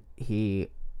 2013, he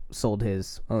sold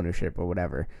his ownership or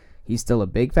whatever. He's still a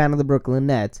big fan of the Brooklyn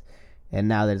Nets, and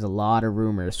now there's a lot of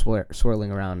rumors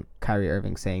swirling around Kyrie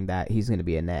Irving saying that he's going to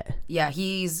be a Net. Yeah,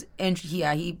 he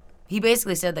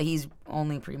basically said that he's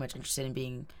only pretty much interested in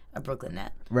being a Brooklyn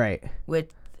Net. Right.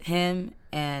 With him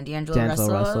and D'Angelo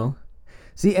Russell.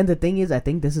 See, and the thing is, I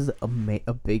think this is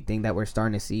a big thing that we're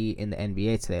starting to see in the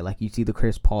NBA today. Like, you see the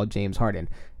Chris Paul, James Harden.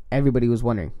 Everybody was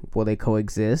wondering, will they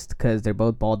coexist? Because they're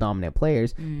both ball-dominant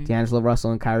players. Mm-hmm. D'Angelo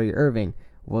Russell and Kyrie Irving,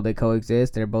 will they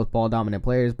coexist? They're both ball-dominant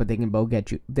players, but they can both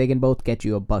get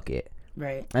you a bucket.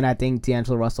 Right. And I think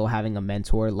D'Angelo Russell having a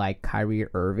mentor like Kyrie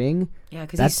Irving,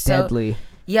 that's deadly.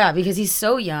 Yeah, because he's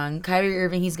so young. Kyrie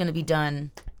Irving, he's going to be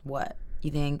done, what,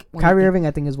 you think? Kyrie Irving,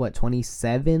 I think, is,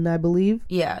 27, I believe?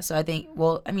 Yeah, so I think,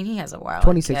 he has a while.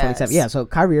 26, 27. Yeah, so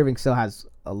Kyrie Irving still has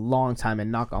a long time,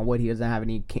 and knock on wood, he doesn't have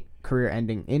any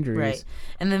career-ending injuries. Right.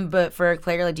 And then, but for a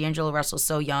player like D'Angelo Russell,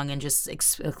 so young and just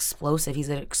explosive, he's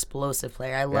an explosive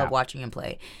player. I love watching him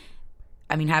play.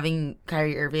 Having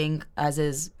Kyrie Irving as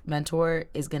his mentor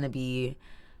is going to be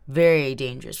very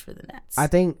dangerous for the Nets. I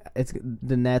think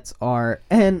the Nets are,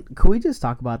 and could we just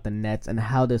talk about the Nets and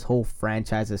how this whole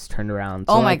franchise has turned around?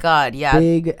 So, my God, yeah.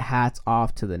 Big hats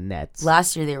off to the Nets.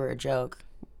 Last year they were a joke.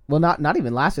 Well, not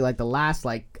even last year. Like the last,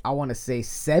 I want to say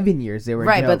 7 years they were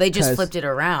right, but they just flipped it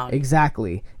around.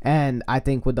 Exactly, and I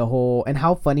think with the whole, and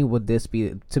how funny would this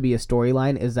be to be a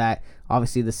storyline is that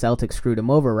obviously the Celtics screwed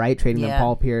him over, right? Trading them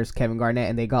Paul Pierce, Kevin Garnett,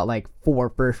 and they got 4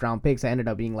 first-round picks that ended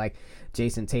up being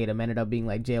Jason Tatum, ended up being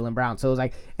Jaylen Brown. So it was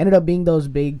ended up being those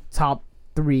big top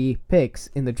 3 picks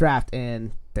in the draft,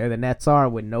 and there the Nets are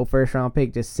with no first-round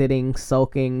pick, just sitting,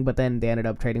 sulking, but then they ended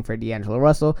up trading for D'Angelo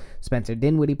Russell. Spencer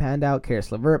Dinwiddie panned out,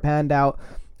 Karis LeVert panned out,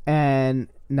 and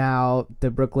now the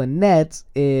Brooklyn Nets,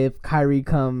 if Kyrie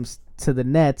comes to the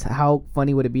Nets, how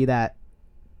funny would it be that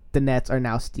the Nets are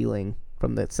now stealing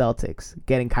from the Celtics,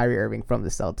 getting Kyrie Irving from the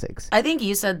Celtics? I think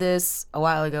you said this a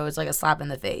while ago. It's like a slap in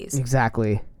the face.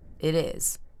 Exactly. It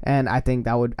is. And I think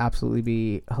that would absolutely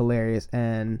be hilarious.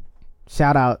 And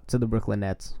shout out to the Brooklyn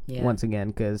Nets once again,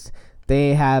 because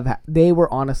they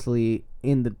were honestly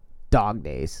in dog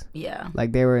days. Yeah.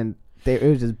 Like it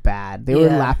was just bad. They were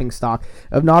laughing stock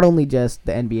of not only just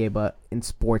the NBA but in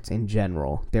sports in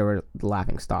general. They were the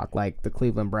laughing stock, like the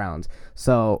Cleveland Browns.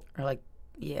 So or like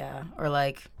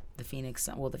the Phoenix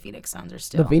Suns. Well, the Phoenix Suns are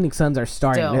still. The Phoenix Suns are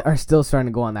still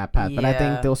starting to go on that path, but I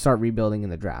think they'll start rebuilding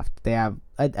in the draft. They have,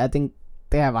 I think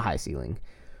they have a high ceiling,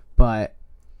 but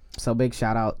so big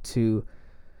shout out to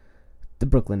the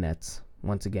Brooklyn Nets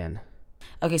once again.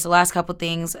 Okay, so last couple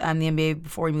things the NBA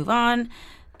before we move on.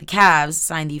 The Cavs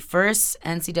signed the first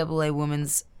NCAA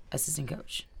women's assistant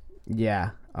coach.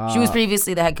 Yeah. She was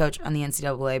previously the head coach on the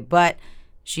NCAA, but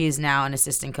she is now an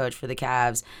assistant coach for the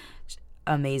Cavs.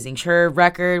 Amazing. Her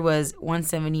record was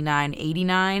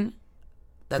 179-89.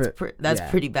 That's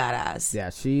pretty badass.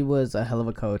 Yeah, she was a hell of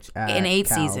a coach in 8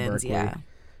 Cal seasons, Berkeley. yeah.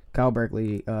 Cal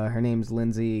Berkeley. Her name's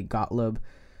Lindsay Gottlieb,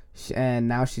 and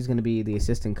now she's going to be the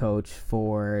assistant coach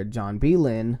for John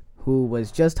Beelin, who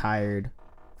was just hired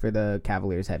for the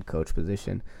Cavaliers head coach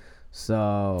position.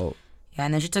 So yeah,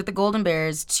 and then she took the Golden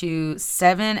Bears to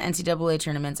 7 NCAA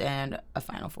tournaments and a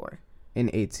Final Four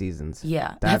in 8 seasons.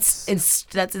 Yeah, that's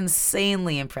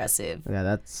insanely impressive. Yeah,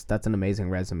 that's an amazing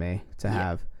resume to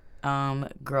have.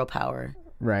 Girl power.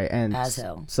 Right, and as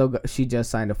hell. So she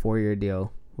just signed a 4-year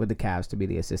deal with the Cavs to be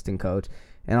the assistant coach,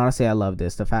 and honestly, I love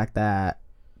this. The fact that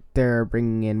they're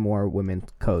bringing in more women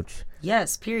coach.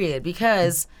 Yes, period.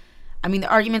 Because I mean, the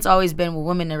argument's always been, well,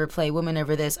 women never play, women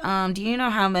never this. Do you know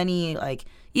how many,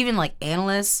 even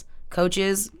analysts,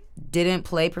 coaches didn't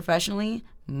play professionally?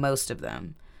 Most of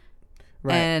them.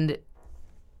 Right. And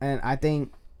I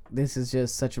think this is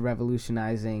just such a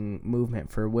revolutionizing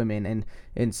movement for women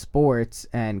in sports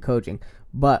and coaching.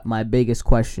 But my biggest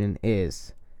question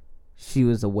is, she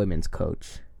was a women's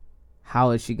coach. How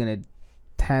is she going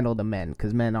to handle the men?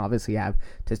 Because men obviously have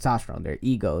testosterone, their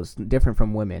egos, different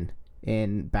from women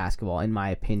in basketball, in my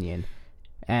opinion.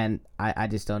 And I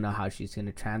just don't know how she's going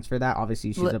to transfer that.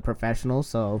 Obviously, she's a professional,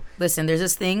 so... Listen, there's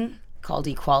this thing called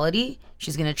equality.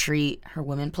 She's going to treat her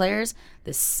women players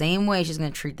the same way she's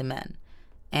going to treat the men.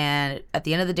 And at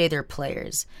the end of the day, they're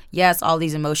players. Yes, all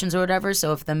these emotions or whatever.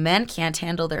 So if the men can't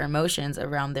handle their emotions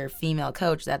around their female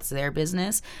coach, that's their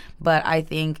business. But I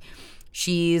think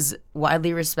she's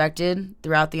widely respected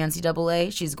throughout the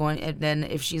NCAA. And then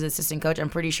if she's assistant coach, I'm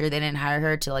pretty sure they didn't hire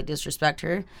her to disrespect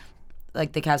her.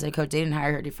 Like the Cavs head coach, they didn't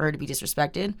hire her for her to be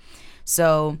disrespected.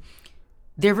 So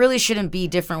there really shouldn't be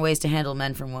different ways to handle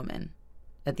men from women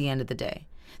at the end of the day.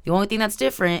 The only thing that's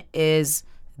different is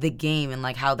the game and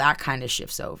how that kind of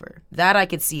shifts over. That I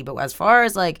could see. But as far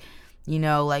as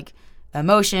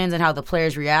emotions and how the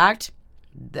players react,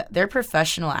 they're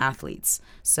professional athletes.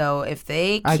 So if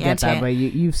they can't... I get that, but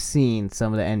you've seen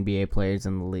some of the NBA players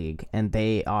in the league, and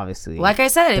they obviously... Like I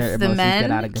said, if the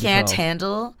men can't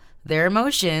handle their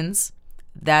emotions,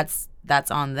 that's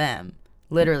on them,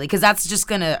 literally, because that's just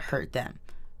going to hurt them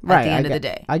at the end of the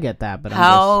day. I get that, but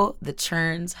the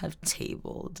turns have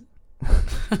tabled.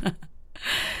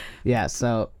 Yeah,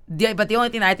 so... Yeah, but the only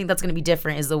thing that I think that's going to be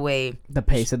different is the way... The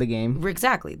pace of the game.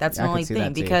 Exactly. That's the only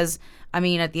thing. Because, I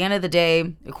mean, at the end of the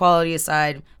day, equality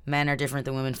aside, men are different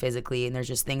than women physically, and there's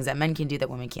just things that men can do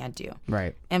that women can't do.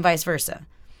 Right. And vice versa.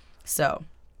 So...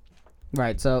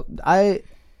 Right, so I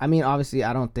mean, obviously,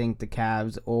 I don't think the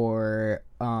Cavs or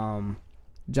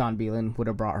John Beelin would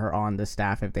have brought her on the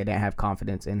staff if they didn't have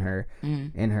confidence in her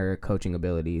her coaching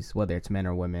abilities, whether it's men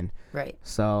or women. Right.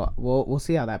 So we'll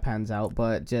see how that pans out,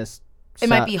 but just it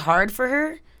might be hard for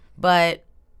her, but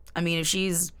I mean, if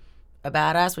she's a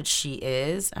badass, which she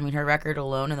is, I mean, her record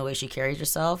alone and the way she carries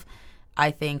herself, I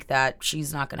think that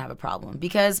she's not gonna have a problem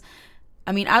because,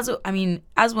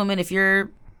 as women, if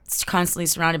you're constantly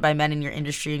surrounded by men in your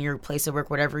industry, in your place of work,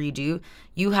 whatever you do,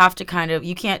 you have to kind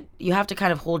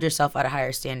of hold yourself at a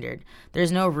higher standard.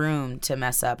 There's no room to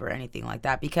mess up or anything like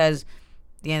that because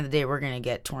at the end of the day, we're going to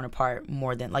get torn apart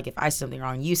more than, if I say something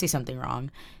wrong, you say something wrong,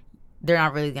 they're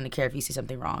not really going to care if you say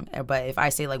something wrong. But if I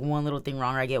say one little thing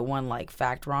wrong or I get one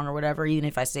fact wrong or whatever, even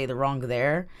if I say the wrong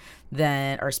there,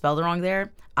 or spell the wrong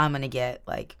there, I'm going to get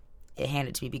it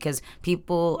handed to me because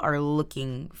people are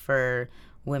looking for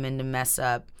women to mess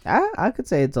up. I could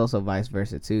say it's also vice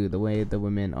versa too. The way the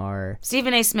women are.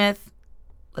 Stephen A. Smith,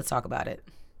 let's talk about it.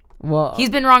 Well,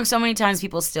 he's been wrong so many times.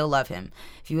 People still love him.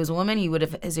 If he was a woman,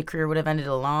 his career would have ended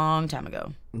a long time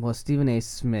ago. Well, Stephen A.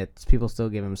 Smith, people still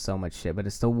give him so much shit, but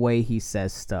it's the way he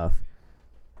says stuff.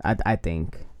 I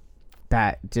think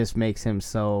that just makes him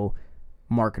so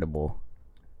marketable.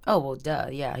 Oh well, duh.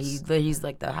 Yeah, he's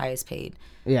the highest paid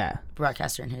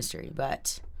broadcaster in history,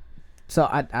 but. So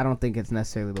I don't think it's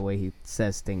necessarily the way he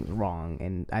says things wrong,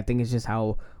 and I think it's just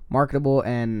how marketable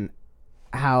and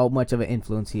how much of an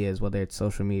influence he is, whether it's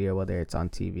social media, whether it's on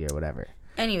TV or whatever.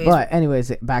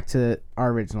 Anyways, back to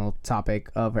our original topic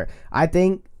of her. I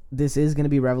think this is going to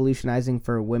be revolutionizing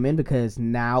for women because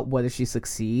now, whether she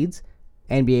succeeds,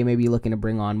 NBA may be looking to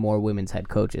bring on more women's head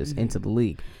coaches into the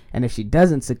league. And if she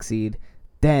doesn't succeed,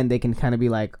 then they can kind of be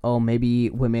like, oh, maybe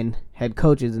women head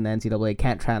coaches in the NCAA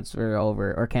can't transfer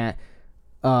over or can't,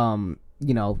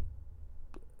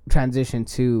 transition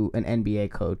to an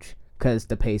NBA coach because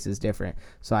the pace is different.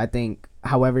 So I think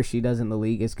however she does in the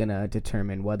league is going to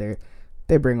determine whether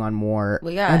they bring on more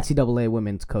NCAA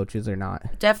women's coaches or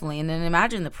not. Definitely. And then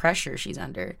imagine the pressure she's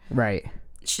under. Right.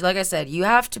 She, like I said, you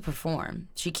have to perform.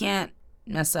 She can't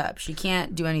mess up. She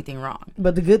can't do anything wrong.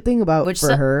 But the good thing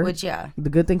the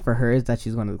good thing for her is that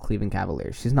she's going to the Cleveland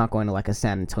Cavaliers. She's not going to like a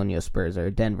San Antonio Spurs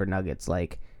or Denver Nuggets.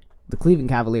 Like, the Cleveland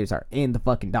Cavaliers are in the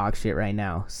fucking dog shit right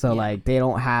now. So like they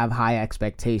don't have high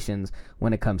expectations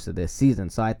when it comes to this season.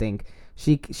 So I think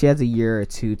she has a year or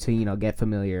two to, get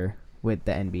familiar with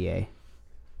the NBA.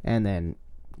 And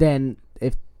then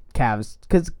if because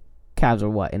Cavs are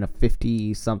what, in a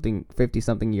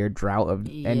 50-something year drought of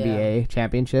NBA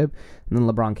championship, and then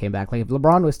LeBron came back. Like if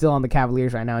LeBron was still on the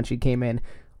Cavaliers right now and she came in,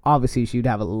 obviously she'd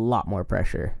have a lot more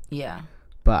pressure. Yeah.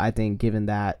 But I think given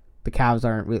that the Cavs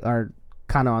are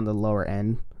kind of on the lower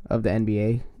end of the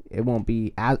NBA, it won't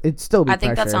be as it'd still be. I think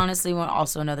pressure. that's honestly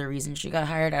also another reason she got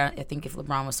hired. I think if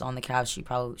LeBron was still on the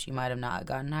Cavs, she might have not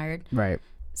gotten hired. Right.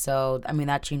 So I mean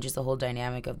that changes the whole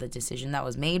dynamic of the decision that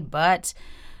was made. But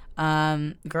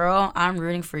girl, I'm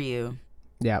rooting for you.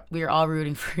 Yeah, we are all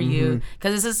rooting for you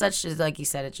because this is such, like you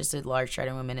said, it's just a large trend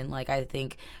in women, and like I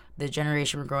think the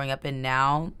generation we're growing up in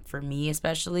now, for me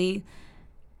especially,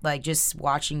 like just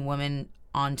watching women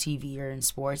on TV or in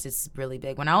sports, it's really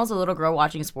big. When I was a little girl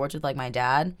watching sports with like my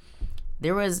dad,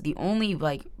 there was the only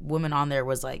like woman on there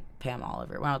was like Pam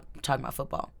Oliver. When I'm talking about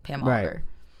football, Pam Oliver,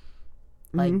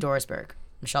 like Doris Burke,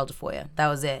 Michelle Tafoya. That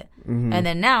was it. And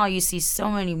then now you see so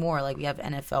many more. Like we have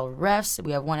NFL refs.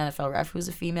 We have one NFL ref who's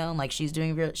a female, and like she's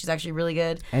actually really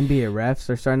good. NBA refs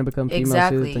are starting to become female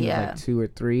too. I think like 2 or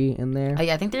 3 in there.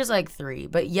 Yeah, I think there's like 3.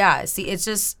 But yeah, see, it's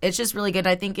just really good.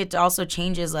 I think it also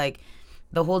changes like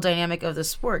the whole dynamic of the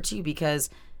sport too, because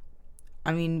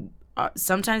I mean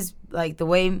sometimes the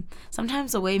way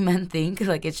men think,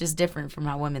 like it's just different from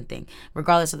how women think,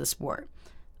 regardless of the sport.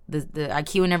 The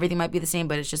IQ and everything might be the same,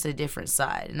 but it's just a different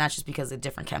side, and that's just because of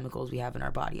different chemicals we have in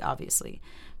our body, obviously.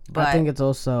 But I think it's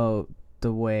also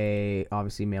the way,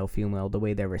 obviously male, female, the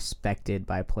way they're respected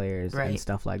by players and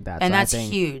stuff like that. And so that's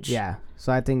huge. Yeah.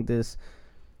 So I think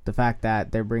the fact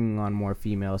that they're bringing on more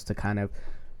females to kind of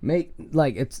make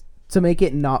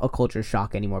it not a culture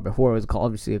shock anymore. Before it was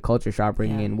obviously a culture shock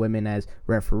bringing in women as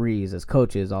referees, as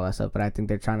coaches, all that stuff. But I think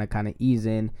they're trying to kind of ease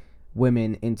in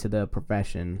women into the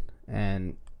profession,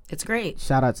 and it's great.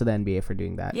 Shout out to the NBA for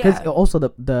doing that. Because also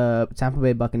the Tampa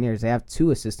Bay Buccaneers, they have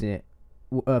 2 assistant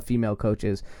female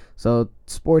coaches. So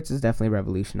sports is definitely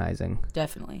revolutionizing.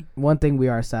 Definitely. One thing we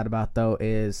are sad about, though,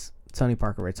 is Tony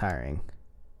Parker retiring.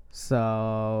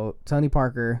 So Tony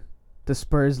Parker, the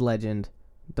Spurs legend,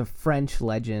 the French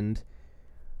legend,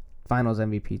 Finals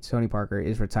MVP, Tony Parker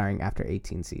is retiring after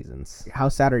 18 seasons. How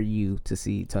sad are you to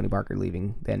see Tony Parker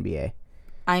leaving the NBA?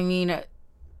 I mean,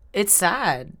 it's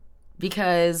sad.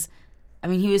 Because, I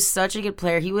mean, he was such a good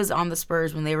player. He was on the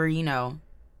Spurs when they were,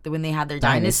 when they had their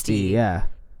dynasty. Yeah.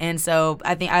 And so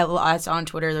I think I saw on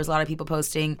Twitter, there's a lot of people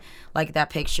posting like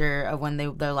that picture of when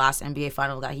their last NBA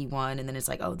final that he won. And then it's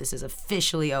like, oh, this is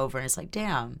officially over. And it's like,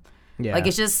 damn. Yeah. Like,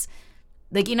 it's just,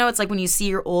 like, it's like when you see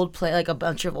your old play, like a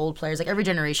bunch of old players, like every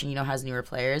generation, has newer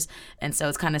players. And so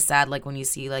it's kind of sad, like when you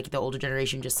see like the older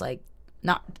generation just like,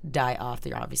 not die off.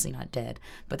 They're obviously not dead,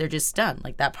 but they're just done.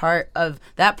 Like that part of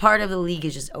the league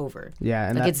is just over. Yeah,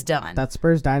 and like it's done. That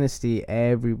Spurs dynasty,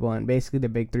 everyone basically the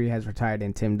big 3 has retired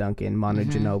in Tim Duncan, Manu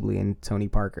Ginobili, and Tony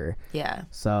Parker. Yeah.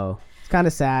 So it's kind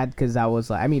of sad because that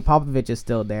was like, I mean, Popovich is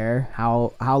still there.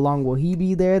 How long will he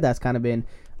be there? That's kind of been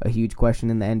a huge question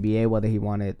in the NBA, whether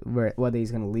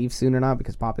he's going to leave soon or not,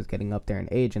 because Pop is getting up there in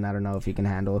age, and I don't know if he can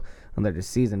handle another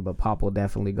season. But Pop will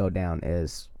definitely go down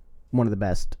as one of the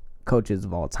best coaches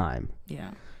of all time.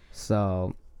 Yeah.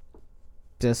 So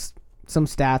just some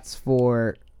stats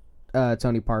for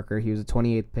Tony Parker. He was a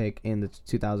 28th pick in the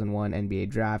 2001 NBA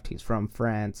draft. He's from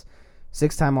France.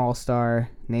 6-time All-Star,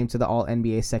 named to the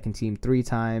All-NBA second team 3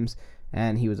 times,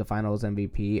 and he was a Finals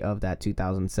MVP of that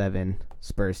 2007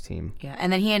 Spurs team. Yeah,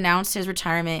 and then he announced his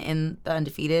retirement in the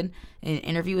Undefeated in an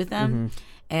interview with them.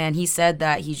 And he said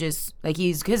that he just, like,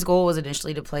 his goal was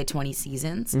initially to play 20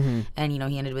 seasons. And,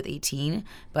 he ended with 18.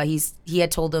 But he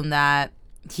had told them that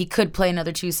he could play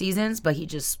another 2 seasons, but he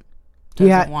just He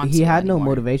had no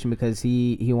motivation because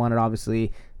he wanted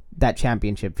obviously that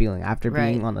championship feeling after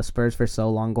being on the Spurs for so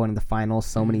long, going to the finals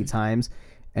so many times,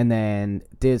 and then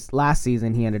this last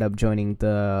season he ended up joining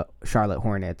the Charlotte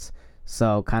Hornets.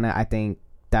 So kind of I think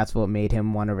that's what made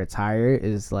him want to retire,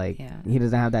 is like he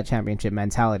doesn't have that championship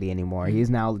mentality anymore. He's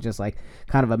now just like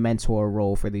kind of a mentor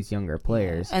role for these younger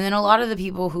players. And then a lot of the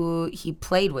people who he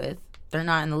played with, they're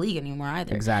not in the league anymore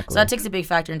either. Exactly. So that takes a big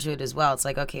factor into it as well. It's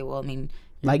like, okay, well, I mean,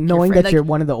 like knowing that you're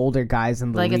one of the older guys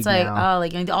in the league. Like it's like, now. oh,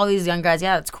 like all these young guys,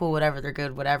 yeah, it's cool, whatever, they're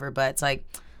good, whatever. But it's like,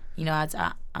 you know,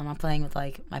 I'm not playing with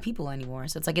like my people anymore.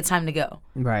 So it's like it's time to go.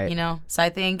 Right. You know. So I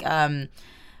think, I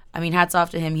mean, hats off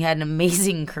to him. He had an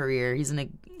amazing career. He's and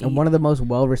one of the most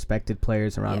well-respected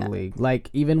players around the league.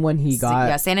 Like even when he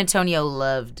got San Antonio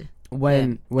loved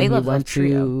when he went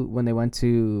to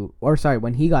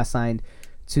when he got signed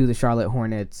to the Charlotte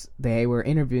Hornets, they were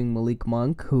interviewing Malik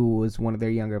Monk, who was one of their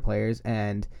younger players,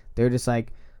 and they were just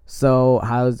like, so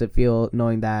how does it feel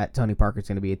knowing that Tony Parker's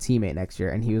going to be a teammate next year?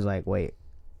 And he was like, wait,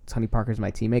 Tony Parker's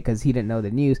my teammate? Because he didn't know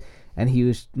the news. And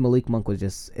Malik Monk was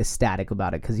just ecstatic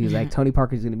about it because he was like, Tony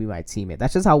Parker's going to be my teammate.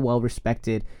 That's just how well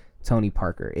respected Tony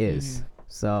Parker is.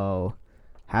 So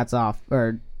hats off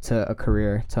to a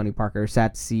career, Tony Parker.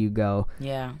 Sad to see you go.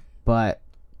 Yeah. But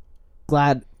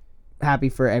happy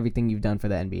for everything you've done for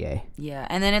the NBA. Yeah,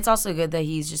 and then it's also good that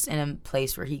he's just in a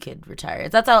place where he could retire.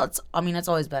 That's how it's. I mean, it's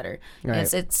always better.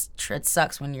 Right. It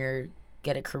sucks when you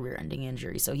get a career-ending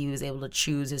injury. So he was able to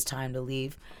choose his time to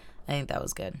leave. I think that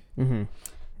was good. Mm-hmm.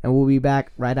 And we'll be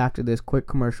back right after this quick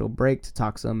commercial break to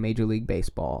talk some Major League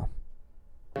Baseball.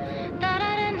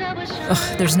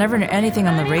 Ugh, there's never anything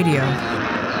on the radio.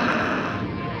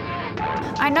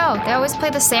 I know. They always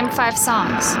play the same 5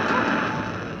 songs.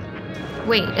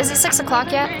 Wait, is it 6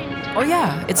 o'clock yet? Oh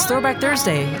yeah, it's Throwback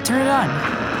Thursday. Turn it on.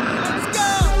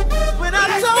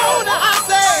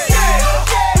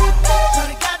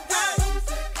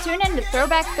 Tune in to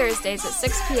Throwback Thursdays at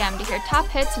 6 p.m. to hear top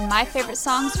hits and my favorite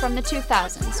songs from the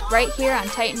 2000s, right here on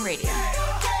Titan Radio.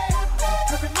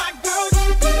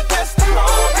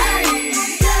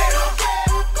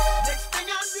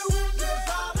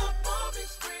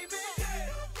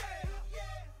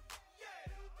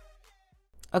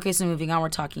 Okay, so moving on, we're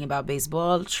talking about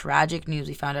baseball. Tragic news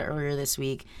we found out earlier this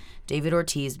week. David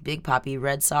Ortiz, Big Papi,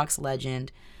 Red Sox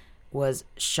legend, was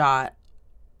shot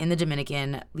in the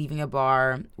Dominican, leaving a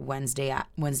bar Wednesday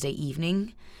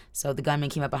evening. So the gunman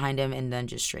came up behind him and then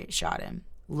just straight shot him.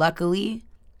 Luckily,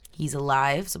 he's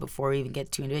alive. So before we even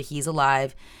get too into it, he's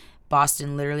alive.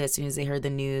 Boston, literally, as soon as they heard the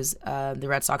news, the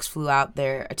Red Sox flew out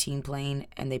there, a team plane,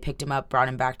 and they picked him up, brought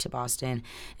him back to Boston.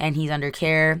 And he's under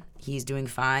care. He's doing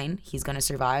fine. He's going to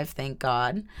survive, thank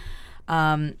God.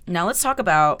 Now let's talk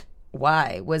about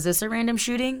why. Was this a random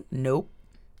shooting? Nope.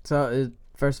 So,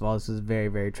 first of all, this is very,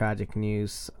 very tragic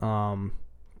news.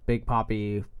 Big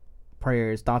Papi,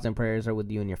 thoughts and prayers are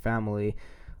with you and your family.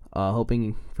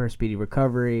 Hoping for a speedy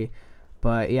recovery.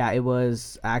 But, yeah, it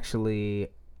was actually...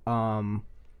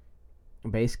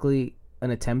 basically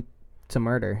an attempt to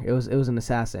murder. It was an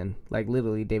assassin. Like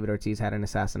literally David Ortiz had an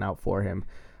assassin out for him.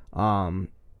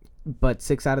 But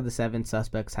 6 out of the 7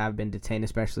 suspects have been detained,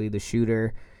 especially the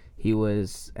shooter.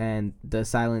 And the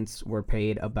assailants were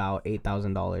paid about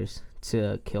 $8,000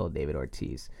 to kill David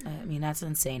Ortiz. I mean, that's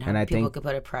insane how people could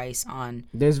put a price on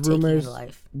taking his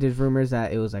life. There's rumors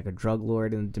that it was like a drug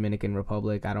lord in the Dominican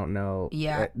Republic. I don't know.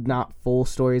 Yeah. Not full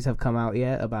stories have come out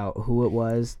yet about who it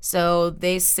was. So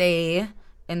they say,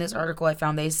 in this article I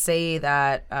found, they say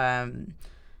that I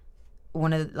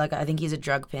think he's a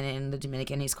drug pin in the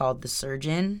Dominican. He's called the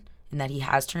Surgeon, and that he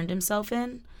has turned himself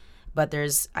in. But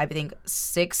there's, I think,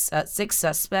 six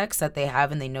suspects that they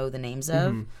have and they know the names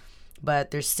of. Mm-hmm.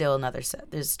 But there's still a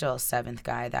 7th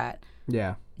guy that,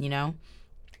 you know.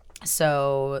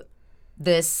 So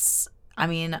this, I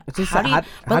mean, how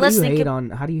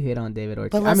do you hate on David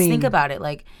Ortiz? But let's think about it.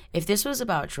 Like, if this was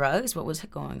about drugs, what was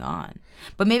going on?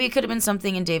 But maybe it could have been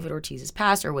something in David Ortiz's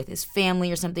past or with his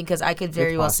family or something. Because I could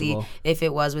very well see if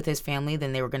it was with his family,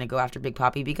 then they were going to go after Big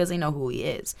Papi because they know who he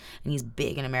is and he's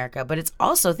big in America. But it's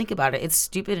also, think about it, it's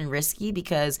stupid and risky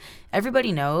because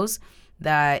everybody knows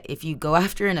that if you go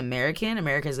after an American,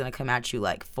 America is going to come at you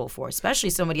like full force, especially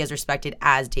somebody as respected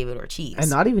as David Ortiz. And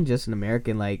not even just an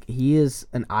American, like he is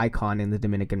an icon in the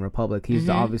Dominican Republic. He's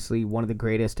obviously one of the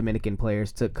greatest Dominican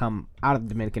players to come out of the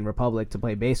Dominican Republic to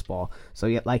play baseball. So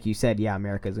yeah, like you said,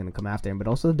 America is going to come after him, but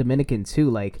also the Dominican too.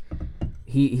 Like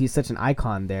he's such an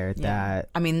icon there that...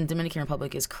 I mean, the Dominican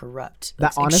Republic is corrupt.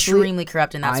 It's extremely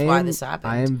corrupt, and that's why this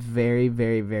happened. I am very,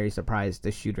 very, very surprised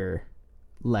the shooter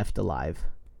left alive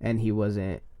and he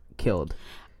wasn't killed.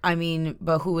 I mean,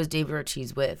 but who was David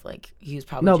Ortiz with? Like, he was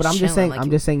probably no, but I'm just saying. Like, I'm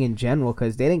just saying in general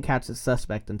because they didn't catch the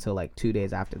suspect until like 2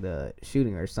 days after the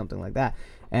shooting or something like that.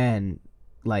 And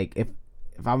like, if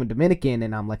I'm a Dominican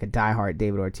and I'm like a diehard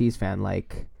David Ortiz fan,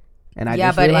 like, and I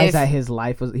just realized that his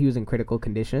life he was in critical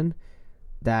condition.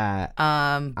 That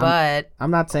but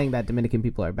I'm not saying that Dominican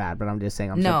people are bad, but I'm just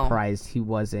saying I'm surprised he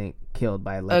wasn't killed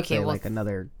by like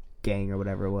another gang or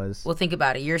whatever it was. Well, think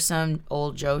about it. You're some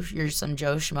Joe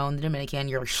Schmo in the Dominican.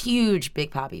 You're a huge Big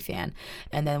Papi fan,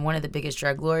 and then one of the biggest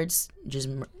drug lords just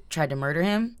tried to murder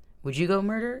him. Would you go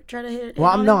try to hit?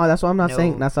 Well, no, that's what I'm not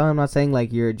saying. That's why I'm not saying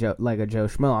like you're a Joe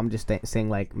Schmo. I'm just saying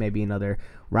like maybe another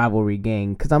rivalry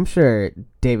gang, because I'm sure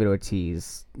David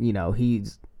Ortiz,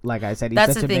 he's. Like I said,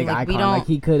 he's such a big icon. Like,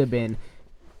 he could have been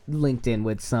linked in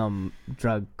with some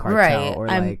drug cartel, right. Or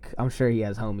I'm sure he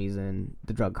has homies in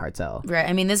the drug cartel. Right.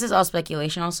 I mean, this is all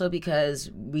speculation also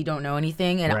because we don't know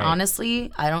anything. And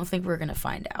honestly, I don't think we're going to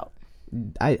find out.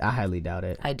 I highly doubt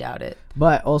it. I doubt it.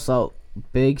 But also,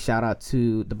 big shout out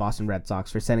to the Boston Red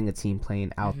Sox for sending a team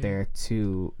plane out there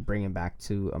to bring him back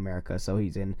to America so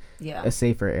he's in a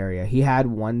safer area. He had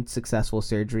one successful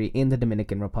surgery in the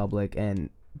Dominican Republic,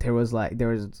 and there was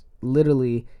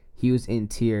literally, he was in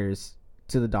tears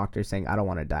to the doctor saying, "I don't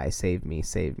want to die. Save me,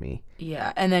 save me."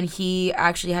 Yeah, and then he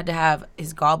actually had to have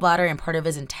his gallbladder and part of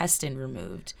his intestine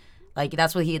removed. Like,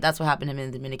 that's what happened to him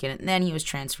in the Dominican. And then he was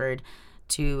transferred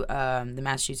to the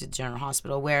Massachusetts General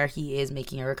Hospital, where he is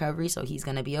making a recovery, so he's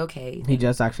gonna be okay. He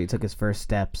just actually took his first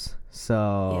steps.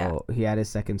 So he had his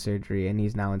second surgery, and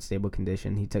he's now in stable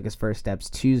condition. He took his first steps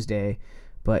Tuesday,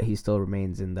 but he still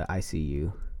remains in the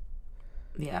ICU.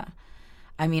 Yeah.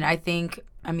 I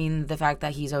mean, the fact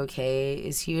that he's okay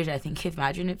is huge. I think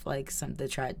imagine if like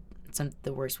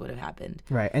the worst would have happened.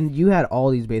 Right. And you had all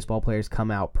these baseball players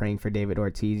come out praying for David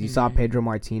Ortiz. You saw Pedro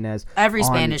Martinez. Every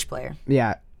Spanish player.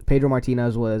 Yeah. Pedro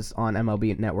Martinez was on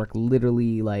MLB Network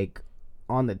literally like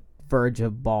on the verge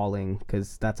of bawling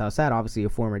because that's how sad. Obviously a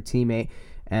former teammate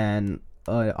and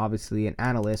obviously an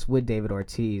analyst with David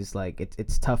Ortiz. Like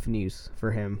it's tough news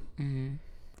for him. Mm-hmm.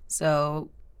 So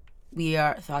we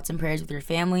are thoughts and prayers with your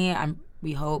family.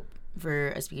 We hope for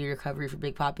a speedy recovery for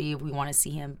Big Papi. We want to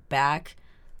see him back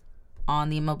on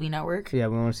the MLB Network. Yeah,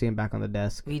 we want to see him back on the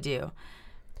desk. We do. All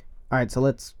right, so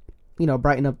let's,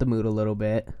 brighten up the mood a little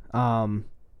bit.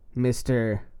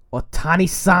 Mr.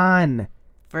 Ohtani-san.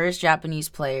 First Japanese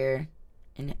player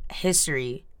in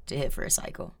history to hit for a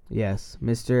cycle. Yes,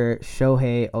 Mr.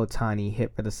 Shohei Ohtani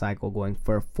hit for the cycle going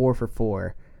for 4 for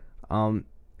 4. And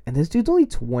this dude's only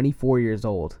 24 years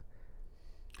old.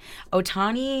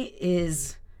 Ohtani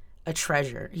is a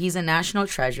treasure. He's a national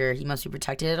treasure. He must be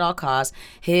protected at all costs.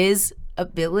 His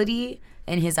ability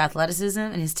and his athleticism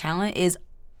and his talent is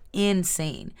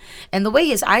insane. And the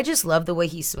way I just love the way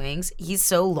he swings. He's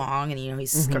so long and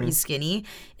he's skinny.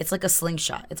 It's like a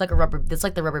slingshot. It's like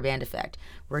the rubber band effect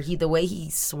where the way he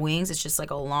swings, it's just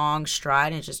like a long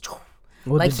stride and it's just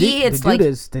well, like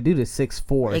the dude is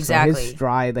 6'4". Exactly. So his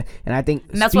stride, and I think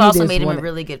that's what also made him a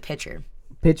really good pitcher,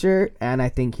 and I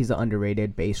think he's an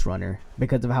underrated base runner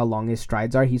because of how long his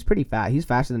strides are. He's pretty fast. He's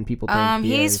faster than people think.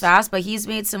 He's fast, but he's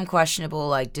made some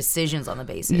questionable decisions on the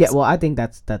bases. Yeah, well, I think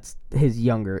that's his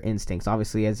younger instincts.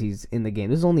 Obviously, as he's in the game,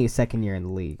 this is only his second year in the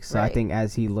league, so right. I think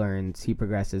as he learns, he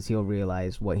progresses, he'll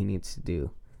realize what he needs to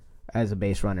do as a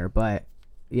base runner. But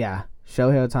yeah,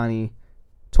 Shohei Ohtani,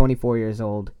 24 years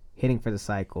old, hitting for the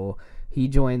cycle. He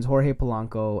joins Jorge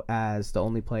Polanco as the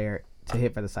only player to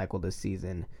hit for the cycle this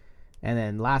season. And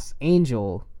then last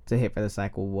Angel to hit for the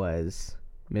cycle was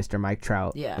Mr. Mike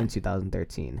Trout in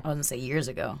 2013. I was going to say years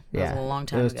ago. That was a long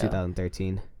time ago. It was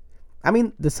 2013. I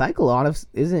mean, the cycle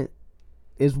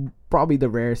is probably the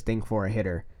rarest thing for a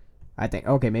hitter. I think,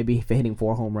 okay, maybe for hitting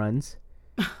 4 home runs.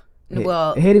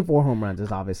 Hitting 4 home runs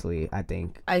is obviously, I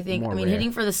think more rare.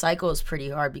 Hitting for the cycle is pretty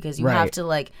hard because you have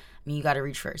to you got to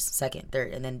reach first, second,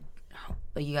 third, and then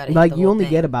you got to hit the you whole only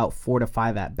thing. Get about 4 to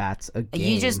 5 at bats a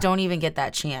game. You just don't even get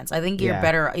that chance. I think you're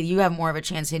better. You have more of a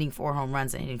chance hitting 4 home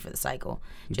runs than hitting for the cycle.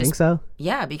 You think so?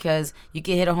 Yeah, because you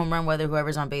can hit a home run whether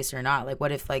whoever's on base or not. Like,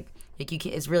 what if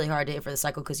it's really hard to hit for the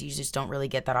cycle because you just don't really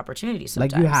get that opportunity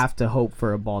sometimes. Like, you have to hope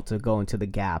for a ball to go into the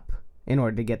gap in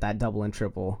order to get that double and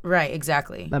triple. Right,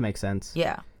 exactly. That makes sense.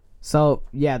 Yeah. So,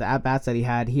 yeah, the at-bats that he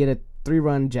had a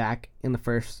 3-run jack in the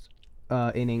first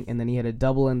inning, and then he had a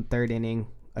double in the third inning,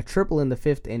 a triple in the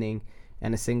 5th inning,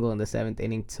 and a single in the 7th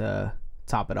inning to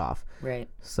top it off. Right.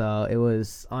 So it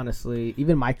was honestly,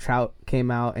 even Mike Trout came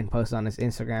out and posted on his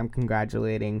Instagram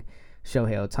congratulating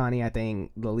Shohei Ohtani. I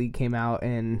think the league came out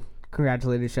and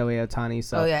congratulated Shohei Ohtani.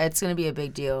 So it's going to be a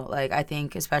big deal. I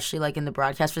think especially in the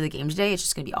broadcast for the game today, it's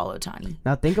just going to be all Ohtani.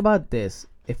 Now think about this.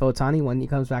 if Ohtani, when he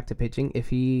comes back to pitching, if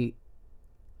he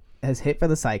has hit for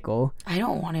the cycle, I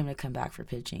don't want him to come back for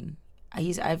pitching. I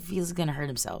feel he's gonna hurt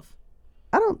himself.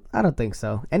 I don't think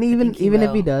so. And even if he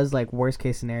will. does, like worst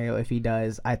case scenario, if he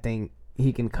does, I think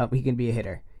he can be a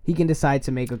hitter. He can decide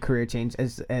to make a career change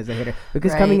as a hitter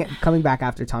because coming back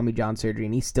after Tommy John surgery,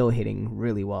 and he's still hitting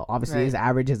really well. Obviously, his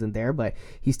average isn't there, but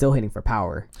he's still hitting for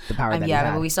power. The power that he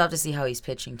had. But we still have to see how he's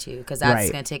pitching too, because that's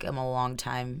going to take him a long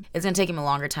time. It's going to take him a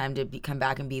longer time to come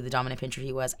back and be the dominant pitcher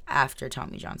he was after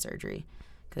Tommy John surgery,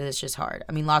 because it's just hard.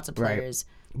 I mean, lots of players.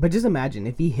 Right. But just imagine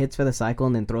if he hits for the cycle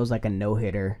and then throws like a no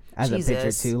hitter as a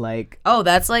pitcher too, like. Oh,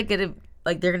 that's like gonna.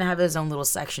 Like, they're going to have his own little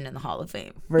section in the Hall of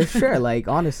Fame. For sure. Like,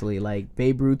 honestly, like,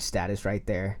 Babe Ruth status right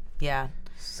there. Yeah.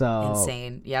 So.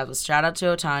 Insane. Yeah, shout out to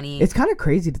Ohtani. It's kind of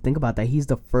crazy to think about that. He's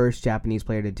the first Japanese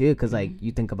player to do it because, like,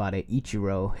 you think about it,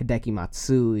 Ichiro, Hideki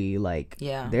Matsui, like,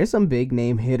 there's some big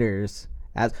name hitters.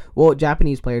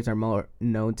 Japanese players are more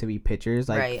known to be pitchers,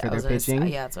 like, for their pitching.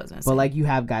 Yeah, that's what I was going to say. But, like, you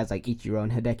have guys like Ichiro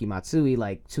and Hideki Matsui,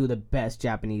 like, two of the best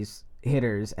Japanese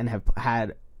hitters and have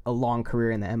had a long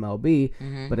career in the MLB,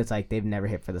 but it's like they've never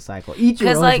hit for the cycle.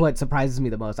 Ichiro is what surprises me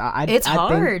the most. It's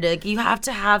hard. Like, you have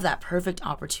to have that perfect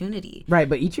opportunity. Right,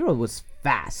 but Ichiro was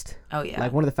fast. Oh, yeah.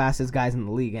 Like one of the fastest guys in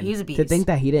the league. And he's a beast. To think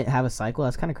that he didn't have a cycle,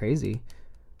 that's kind of crazy.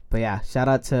 But yeah, shout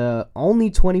out to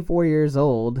only 24 years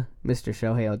old, Mr.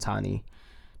 Shohei Ohtani.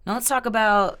 Now let's talk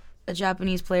about a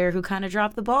Japanese player who kind of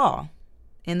dropped the ball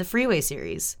in the Freeway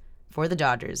Series for the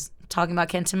Dodgers. I'm talking about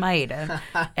Kenta Maeda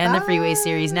and the Freeway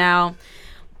Series. Now,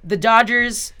 the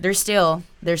Dodgers, they're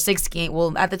 6 games.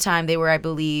 Well, at the time, they were, I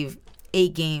believe,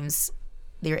 8 games.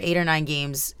 They were 8 or 9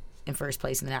 games in first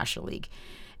place in the National League.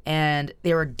 And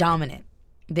they were dominant.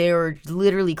 They were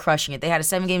literally crushing it. They had a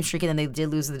 7-game streak, and then they did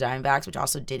lose to the Diamondbacks, which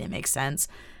also didn't make sense.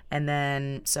 And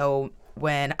then, so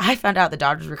when I found out the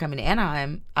Dodgers were coming to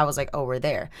Anaheim, I was like, oh, we're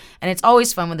there. And it's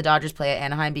always fun when the Dodgers play at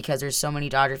Anaheim because there's so many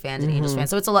Dodger fans and Angels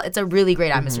fans. So it's a really great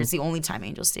atmosphere. It's the only time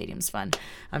Angels Stadium's fun.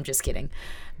 I'm just kidding.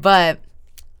 But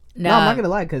no, I'm not gonna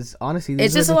lie, because honestly,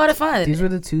 it's just a lot of fun. These were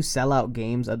the 2 sellout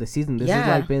games of the season. This has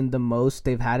like been the most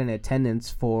they've had in attendance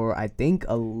for, I think,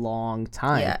 a long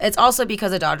time. Yeah, it's also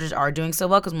because the Dodgers are doing so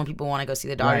well because more people want to go see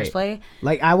the Dodgers play.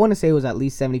 Like, I want to say it was at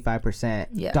least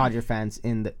 75% Dodger fans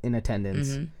in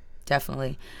attendance.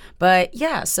 Definitely, but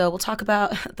yeah. So we'll talk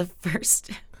about the first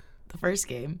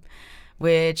game,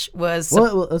 which was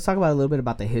let's talk about a little bit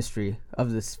about the history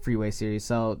of this Freeway Series.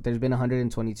 So there's been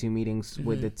 122 meetings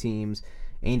with the teams.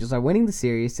 Angels are winning the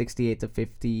series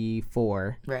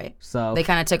 68-54. Right. So they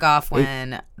kind of took off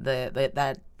when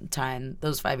that time,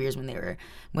 those 5 years when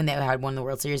they had won the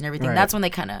World Series and everything. Right. That's when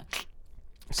they kind of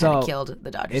killed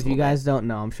the Dodgers. If you guys don't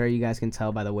know, I'm sure you guys can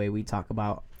tell by the way we talk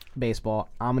about baseball.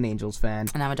 I'm an Angels fan.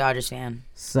 And I'm a Dodgers fan.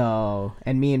 So,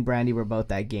 and me and Brandy were both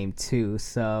that game too.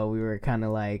 So we were kind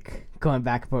of like going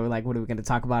back and forth, like, what are we going to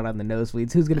talk about on the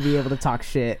Nosebleeds? Who's going to be able to talk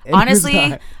shit?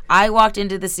 Honestly, I walked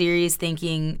into the series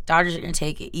thinking Dodgers are going to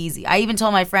take it easy. I even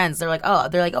told my friends, they're like, oh,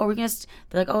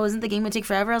 isn't the game going to take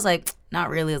forever? I was like,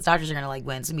 not really. The Dodgers are going to like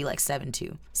win. It's going to be like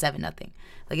 7-2, 7-0.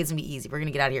 Like, it's going to be easy. We're going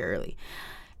to get out of here early.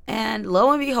 And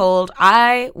lo and behold,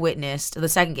 I witnessed the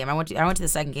second game. I went to the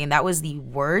second game. That was the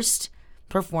worst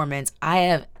performance I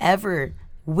have ever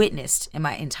witnessed in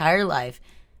my entire life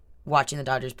watching the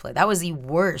Dodgers play. That was the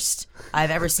worst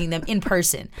I've ever seen them in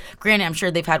person. Granted, I'm sure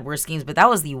they've had worse games, but that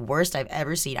was the worst I've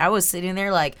ever seen. I was sitting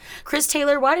there like, Chris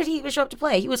Taylor, why did he even show up to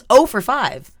play? He was 0 for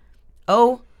 5.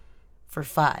 0 for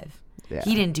 5. Yeah.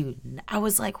 He didn't do. I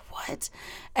was like, what?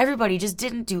 Everybody just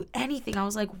didn't do anything. I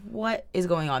was like, what is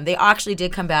going on? They actually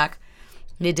did come back.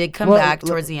 They did come back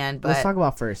towards the end. But let's talk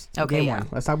about first. Okay, game 1.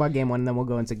 Let's talk about game 1, and then we'll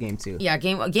go into game 2. Yeah,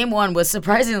 game 1 was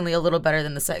surprisingly a little better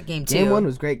than the game 2. Game 1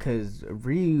 was great because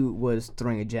Ryu was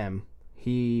throwing a gem.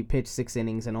 He pitched 6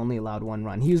 innings and only allowed 1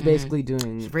 run. He was basically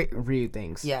doing Ryu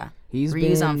things. Yeah,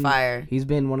 Ryu's on fire. He's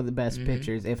been one of the best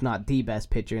pitchers, if not the best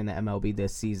pitcher in the MLB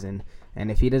this season. And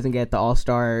if he doesn't get the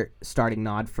All-Star starting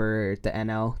nod for the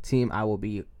NL team, I will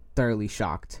be thoroughly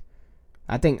shocked.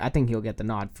 I think he'll get the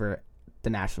nod for the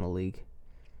National League.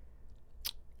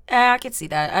 I could see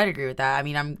that. I'd agree with that. I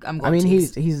mean,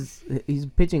 he's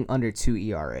pitching under 2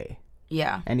 ERA.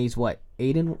 Yeah. And he's what,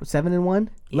 7-1?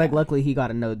 Yeah. Like, luckily he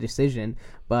got a no decision,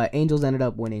 but Angels ended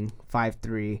up winning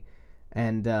 5-3,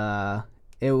 and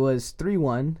it was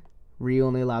 3-1. Ryu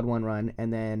only allowed 1 run,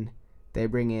 and then they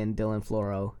bring in Dylan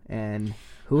Floro, and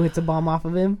who hits a bomb off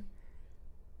of him?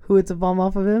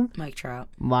 Mike Trout.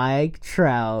 Mike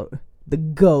Trout, the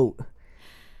GOAT.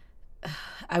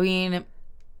 I mean,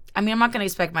 I'm not going to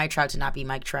expect Mike Trout to not be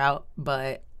Mike Trout,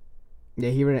 but Yeah,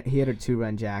 he hit a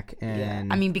 2-run jack.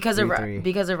 And I mean, because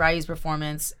 3-3. of Ryu's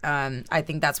performance, I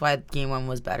think that's why Game 1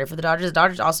 was better for the Dodgers. The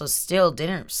Dodgers also still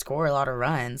didn't score a lot of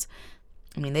runs.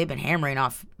 I mean, they've been hammering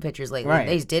off pitchers lately. Right.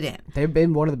 They just didn't. They've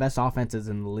been one of the best offenses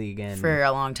in the league. And For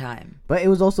a long time. But it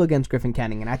was also against Griffin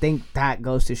Canning, and I think that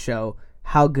goes to show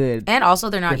how good And also,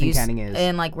 they're not Griffin used... Canning is.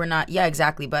 And, like, we're not... Yeah,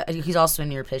 exactly. But he's also a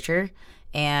newer pitcher.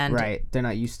 And right. They're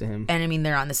not used to him. And I mean,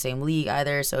 they're not in the same league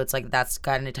either, so it's like that's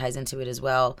kind of ties into it as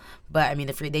well. But I mean,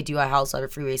 they do also have a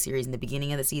Freeway Series in the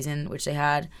beginning of the season, which they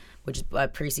had, which is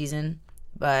preseason.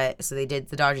 But so the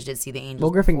Dodgers did see the Angels.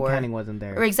 Well, Griffin before. Canning wasn't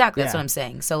there. Or exactly, that's what I'm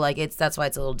saying. So like that's why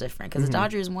it's a little different because the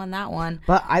Dodgers won that one.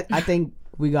 But I think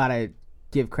we gotta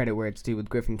give credit where it's due with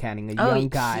Griffin Canning, a young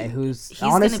guy who's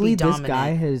honestly this guy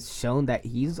has shown that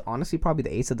he's honestly probably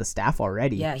the ace of the staff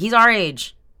already. Yeah, he's our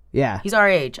age. Yeah. He's our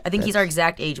age. I think he's our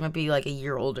exact age. Might be like a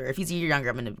year older. If he's a year younger,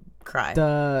 I'm going to cry.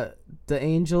 The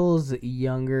Angels'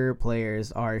 younger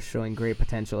players are showing great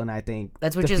potential, and I think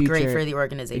which is great for the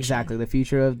organization. Exactly. The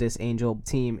future of this Angel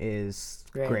team is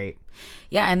great.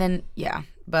 Yeah, and then,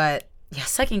 but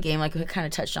second game, like we kind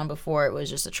of touched on before, it was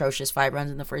just atrocious. 5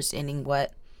 runs in the first inning.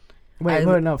 What? Wait,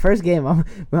 no. First game,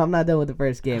 I'm not done with the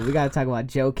first game. We got to talk about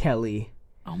Joe Kelly.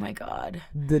 Oh my God.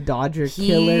 The Dodger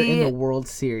killer in the World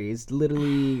Series.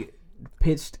 Literally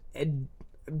pitched,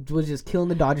 was just killing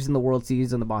the Dodgers in the World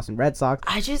Series and the Boston Red Sox.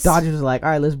 Dodgers was like, all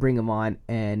right, let's bring him on.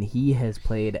 And he has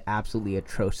played absolutely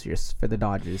atrocious for the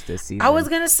Dodgers this season. I was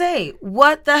going to say,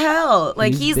 what the hell?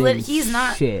 Like, he's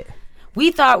not. Shit. We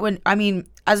thought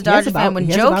as a Dodger fan, when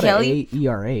Joe Kelly.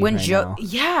 ERA when right Joe. now.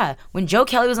 Yeah. When Joe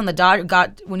Kelly was on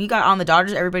the when he got on the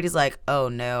Dodgers, everybody's like, oh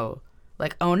no.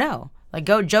 Like, oh no. Like,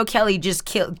 Joe Kelly just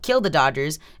killed the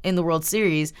Dodgers in the World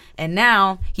Series, and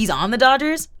now he's on the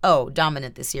Dodgers? Oh,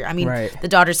 dominant this year. I mean, the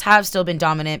Dodgers have still been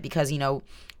dominant because,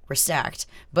 we're stacked.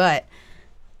 But,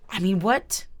 I mean,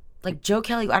 what? Like, Joe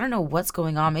Kelly, I don't know what's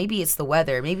going on. Maybe it's the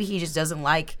weather. Maybe he just doesn't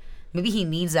maybe he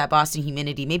needs that Boston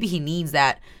humidity. Maybe he needs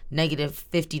that negative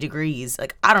 50 degrees.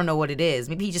 Like, I don't know what it is.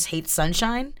 Maybe he just hates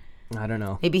sunshine. I don't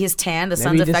know. Maybe his tan, the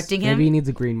sun's affecting him. Maybe he needs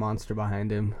a green monster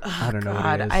behind him. I don't know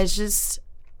what it is.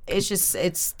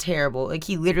 It's terrible. Like,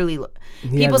 he literally,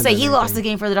 people say he lost the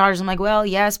game for the Dodgers. I'm like, well,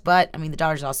 yes, but I mean, the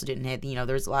Dodgers also didn't hit.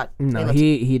 There was a lot. No,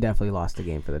 he definitely lost the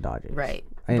game for the Dodgers. Right.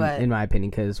 In my opinion,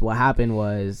 because what happened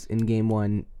was in game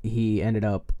 1, he ended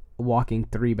up walking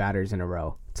 3 batters in a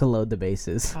row to load the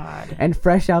bases. God. And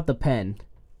fresh out the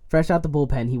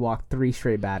bullpen, he walked 3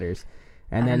 straight batters.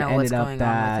 And then ended up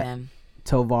that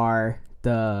Tovar,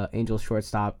 the Angels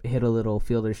shortstop, hit a little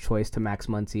fielder's choice to Max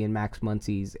Muncy, and Max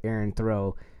Muncy's errant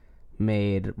throw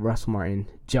made Russell Martin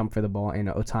jump for the ball, and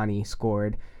Ohtani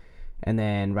scored. And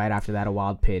then right after that, a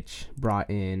wild pitch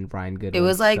brought in Brian Goodwin. It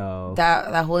was like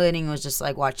that whole inning was just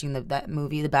like watching that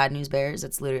movie, The Bad News Bears.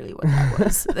 That's literally what that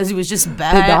was. It was just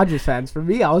bad. The Dodgers fans. For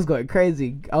me, I was going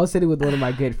crazy. I was sitting with one of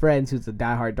my good friends who's a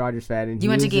diehard Dodgers fan. And you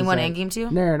went to game 1 and game 2?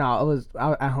 No. I was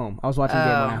at home. I was watching game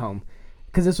 1 at home.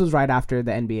 Because this was right after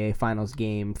the NBA Finals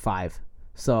game 5.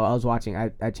 So I was watching.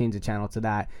 I changed the channel to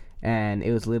that. And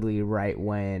it was literally right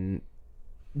when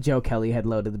Joe Kelly had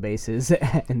loaded the bases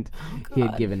and he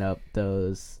had given up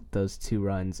those 2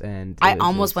 runs. And I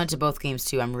almost went to both games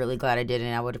too. I'm really glad I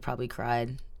didn't. I would have probably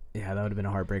cried. Yeah, that would have been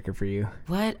a heartbreaker for you.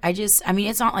 What? I mean,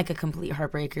 it's not like a complete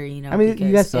heartbreaker, I mean,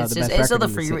 you guys still have the best it's still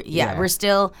record the in free. Yeah, we're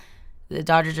still. The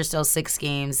Dodgers are still 6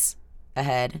 games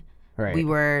ahead. Right. We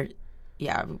were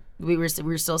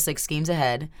still 6 games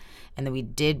ahead, and then we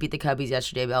did beat the Cubbies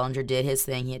yesterday. Bellinger did his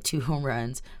thing. He had 2 home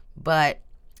runs, but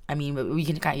I mean, we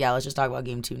can let's just talk about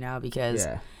game 2 now because.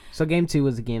 Yeah. So game 2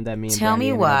 was a game that me and Tell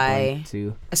Brandy me why.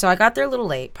 So I got there a little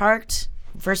late. Parked.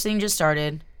 First thing just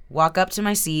started. Walk up to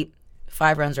my seat.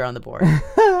 5 runs are on the board.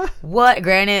 What?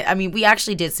 Granted, I mean, we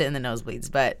actually did sit in the nosebleeds,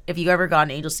 but if you ever gone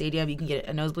to Angel Stadium, you can get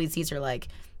a nosebleed seats are like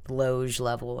loge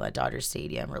level at Dodger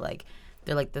Stadium, or like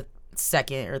they're like the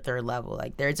 2nd or 3rd level.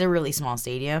 Like it's a really small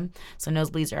stadium, so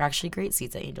nosebleeds are actually great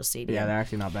seats at Angel Stadium. Yeah, they're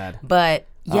actually not bad. But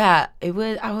yeah, it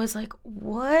was. I was like,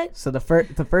 what? So the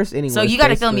first inning. So you got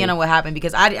to fill me in on what happened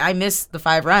because I missed the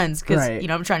 5 runs because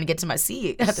I'm trying to get to my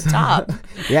seat at the top.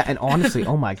 Yeah, and honestly,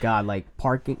 oh my God, like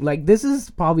parking, like this is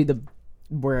probably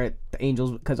where the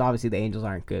Angels, because obviously the Angels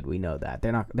aren't good. We know that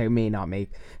they may not make.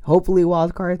 Hopefully,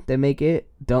 wild card they make it.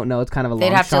 Don't know. It's kind of a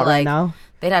long shot right now.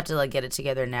 They'd have to get it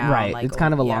together now. Right, it's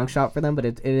kind of a long shot for them, but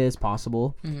it is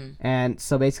possible. Mm-hmm. And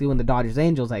so basically, when the Dodgers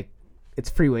Angels it's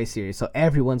Freeway Series, so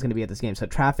everyone's gonna be at this game. So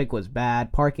traffic was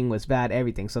bad, parking was bad,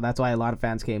 everything. So that's why a lot of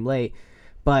fans came late.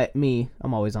 But me,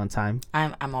 I'm always on time.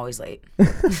 I'm always late.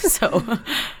 So.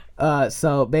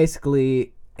 So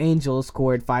basically, Angels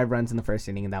scored 5 runs in the first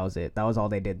inning, and that was it. That was all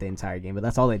they did the entire game, but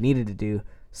that's all they needed to do.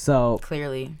 So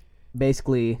clearly,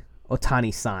 basically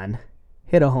Ohtani-san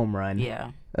hit a home run.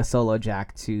 Yeah. A solo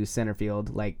jack to center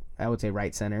field, like I would say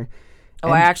right center.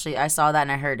 Oh, And- I saw that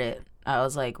and I heard it. I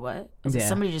was like, what? I was like, Yeah.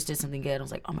 somebody just did something good. I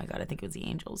was like, oh my God, I think it was the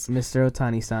Angels. Mr.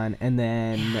 Ohtani-san. And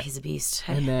then He's a beast.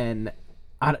 and then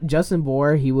Justin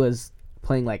Bour, he was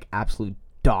playing like absolute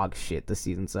dog shit this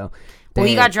season. So Well,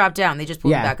 he got dropped down. They just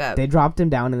pulled him back up. They dropped him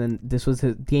down, and then this was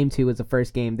his game 2 was the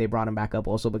first game they brought him back up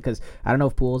also because I don't know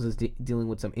if Pools is dealing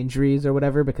with some injuries or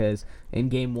whatever because in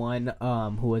game 1,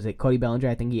 who was it? Cody Bellinger,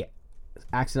 I think he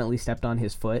accidentally stepped on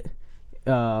his foot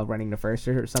running to first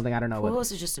or something. I don't know.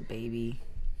 Pujols is just a baby.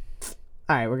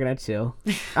 All right, we're gonna chill.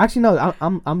 Actually, no,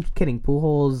 I'm kidding.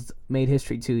 Pujols made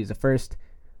history too. He's the first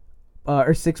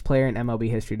or sixth player in MLB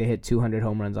history to hit 200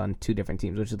 home runs on 2 different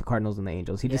teams, which is the Cardinals and the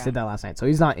Angels. He just did that last night, so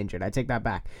he's not injured. I take that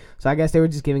back. So I guess they were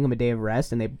just giving him a day of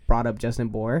rest, and they brought up Justin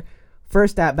Bour.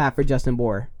 First at bat for Justin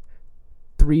Bour,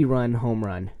 3-run home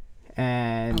run,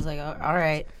 and I was like, oh, all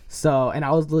right. So, and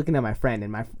I was looking at my friend,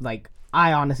 and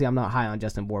I'm not high on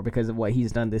Justin Bour because of what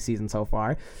he's done this season so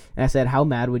far. And I said, how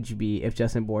mad would you be if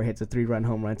Justin Bour hits a 3-run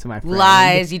home run to my friend?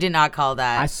 Lies. You did not call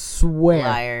that. I swear.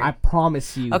 Liar. I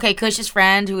promise you. Okay, Kush's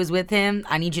friend who was with him,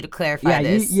 I need you to clarify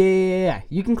this. Yeah.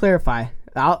 You can clarify.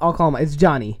 I'll call him. It's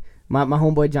Johnny, my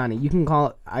homeboy Johnny. You can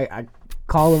call. I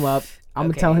call him up. I'm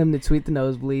gonna tell him to tweet the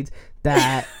Knowsbleeds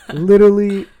that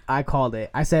literally I called it.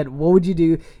 I said, what would you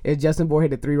do if Justin Bour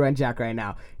hit a 3-run jack right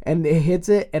now? And it hits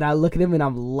it, and I look at him and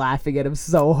I'm laughing at him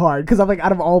so hard because I'm like,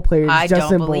 out of all players, I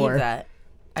Justin don't believe Bour. that.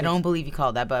 I don't believe you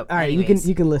called that, but All right, anyways.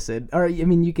 you can listen, or I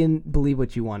mean, you can believe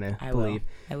what you want to believe.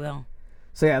 I will.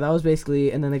 So yeah, that was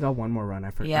basically, and then they got one more run.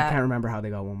 I Yeah. can't remember how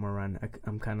they got one more run.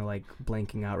 I'm kind of like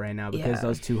blanking out right now because Yeah.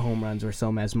 those 2 home runs were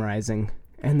so mesmerizing.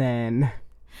 And then,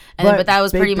 But that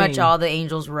was big pretty much thing- all the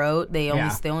Angels wrote. They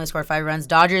only scored 5 runs.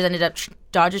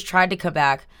 Dodgers tried to come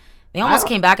back. They almost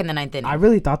came back in the 9th inning. I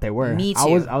really thought they were. Me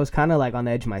too. I was kind of like on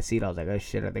the edge of my seat. I was like, oh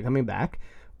shit, are they coming back?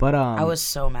 But I was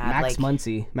so mad. Max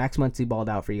Muncy balled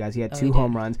out for you guys. He had 2 he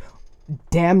home did. runs.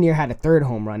 Damn near had a 3rd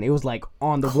home run. It was like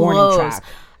on the Close. warning track.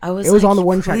 It was on like, the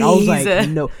warning track. I was please. like,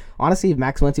 no. Honestly, if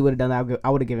Max Muncy would have done that, I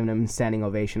would have given him a standing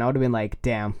ovation. I would have been like,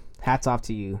 damn, hats off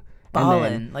to you.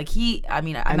 Ballin'. Max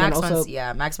also-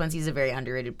 Muncy's a very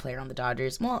underrated player on the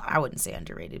Dodgers. Well, I wouldn't say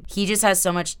underrated. He just has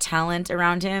so much talent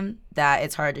around him that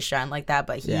it's hard to shine like that,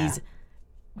 but he's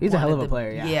a hell of a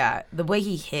player, yeah. Yeah, the way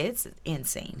he hits is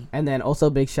insane. And then also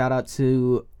big shout out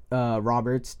to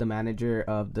Roberts, the manager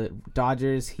of the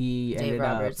Dodgers.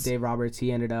 Dave Roberts,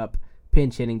 he ended up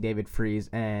pinch hitting David Freese,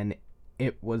 and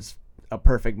it was a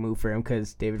perfect move for him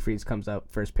because David Freese comes up,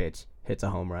 first pitch, hits a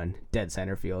home run, dead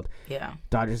center field. Yeah.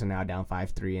 Dodgers are now down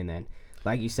 5-3, and then,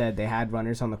 like you said, they had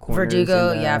runners on the corners.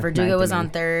 Verdugo was on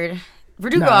 3rd.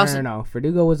 No.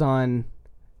 Verdugo was on.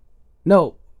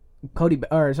 No,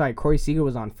 Corey Seager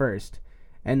was on 1st,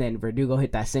 and then Verdugo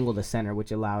hit that single to center,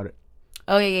 which allowed.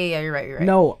 Oh yeah, you're right.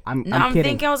 No, I'm kidding.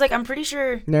 Thinking, I was like, I'm pretty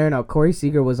sure. No. Corey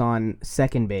Seager was on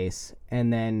 2nd base,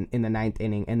 and then in the 9th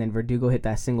inning, and then Verdugo hit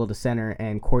that single to center,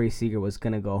 and Corey Seager was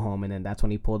gonna go home, and then that's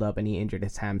when he pulled up and he injured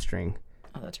his hamstring.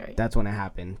 Oh, that's right. That's when it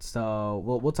happened. So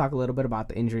we'll talk a little bit about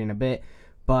the injury in a bit,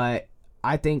 but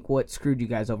I think what screwed you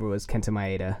guys over was Kenta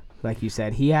Maeda. Like you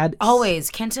said, he had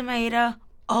Kenta Maeda.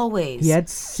 Always. He had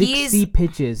 60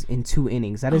 pitches in 2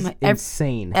 innings. That is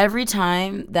insane. Every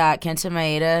time that Kenta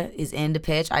Maeda is in to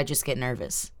pitch, I just get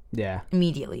nervous. Yeah.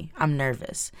 Immediately. I'm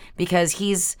nervous because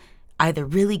he's either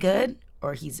really good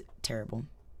or he's terrible.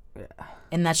 Yeah.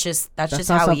 And that's just how he is. That's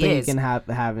not something you can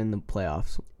have in the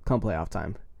playoffs, come playoff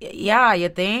time. Yeah, you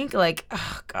think? Like,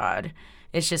 oh, God.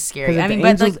 It's just scary.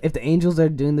 If the Angels are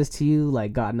doing this to you,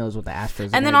 like, God knows what the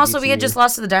Astros are. And then also we had just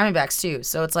lost to the Diamondbacks too.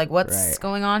 So it's like, what's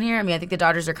going on here? I mean, I think the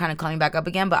Dodgers are kind of climbing back up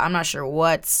again, but I'm not sure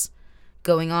what's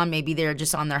going on. Maybe they're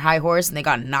just on their high horse and they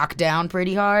got knocked down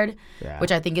pretty hard,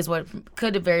 which I think is what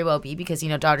could very well be because,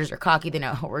 Dodgers are cocky. They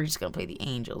know, we're just going to play the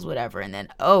Angels, whatever. And then,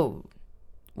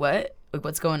 what? Like,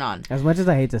 what's going on? As much as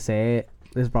I hate to say it,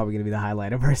 this is probably going to be the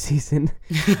highlight of our season.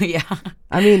 Yeah.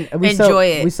 I mean, we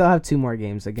it. We still have 2 more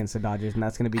games against the Dodgers, and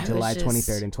that's going to be July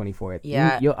 23rd and 24th.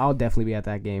 Yeah. I'll definitely be at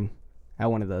that game,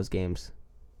 at one of those games,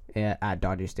 at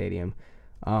Dodger Stadium.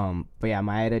 But yeah,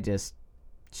 Maeda just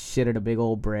shitted a big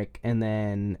old brick, and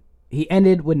then he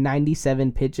ended with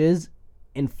 97 pitches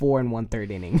in 4 1/3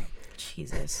 inning.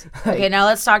 Jesus. Okay, now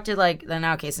let's talk to we're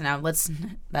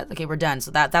done.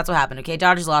 So that's what happened. Okay,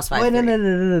 Dodgers lost 5-3. Wait,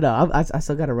 no. I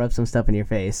still got to rub some stuff in your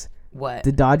face. What?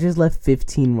 The Dodgers left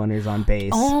 15 runners on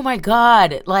base. Oh my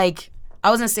God. Like, I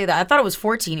was going to say that. I thought it was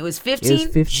 14. It was 15? It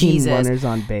was 15 runners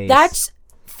on base. That's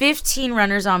 15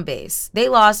 runners on base. They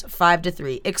lost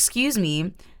 5-3. Excuse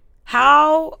me.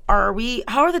 How are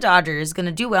the Dodgers going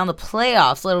to do well in the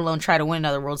playoffs, let alone try to win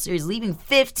another World Series, leaving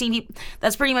 15 people?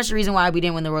 That's pretty much the reason why we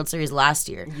didn't win the World Series last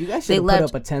year. You guys should have put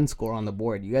up a 10 score on the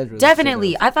board. You guys really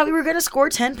definitely. should've. I thought we were going to score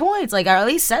 10 points, like at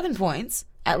least 7 points.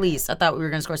 At least. I thought we were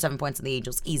going to score 7 points in the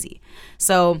Angels. Easy.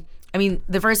 So, I mean,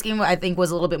 the first game I think was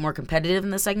a little bit more competitive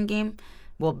than the second game.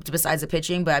 Well, besides the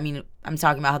pitching, but I mean, I'm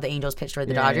talking about how the Angels pitched toward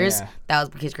the Dodgers. Yeah. That was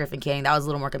because Griffin Canning. That was a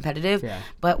little more competitive. Yeah.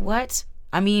 But what?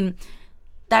 I mean,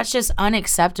 that's just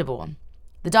unacceptable.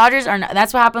 The Dodgers are not,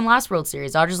 that's what happened last World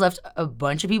Series. Dodgers left a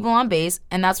bunch of people on base,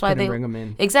 and that's why they bring them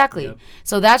in. Exactly. Yep.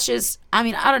 So that's just, I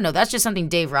mean, I don't know. That's just something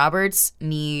Dave Roberts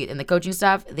and the coaching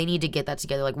staff, they need to get that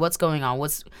together. Like, what's going on?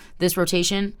 What's this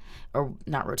rotation, or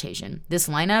not rotation? This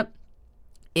lineup.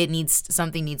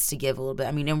 Something needs to give a little bit.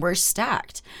 I mean, and we're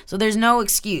stacked, so there's no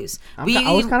excuse. I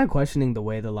was kind of questioning the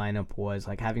way the lineup was,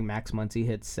 like having Max Muncy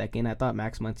hit second. I thought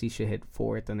Max Muncy should hit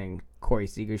fourth, and then Corey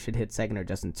Seager should hit second, or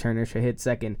Justin Turner should hit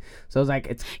second. So I was like,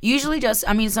 it's usually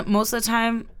most of the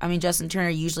time. I mean, Justin Turner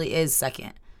usually is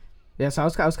second. Yeah, so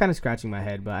I was kind of scratching my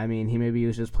head, but I mean, he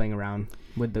was just playing around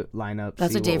with the lineup.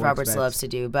 That's what Dave Roberts loves to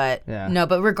do, but no.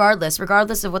 But regardless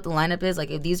of what the lineup is,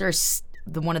 like if these are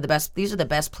these are the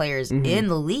best players in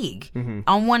the league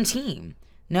on one team.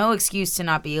 No excuse to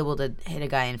not be able to hit a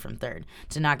guy in from third,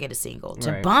 to not get a single,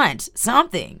 to bunt,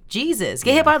 something. Jesus,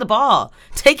 get hit by the ball.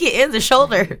 Take it in the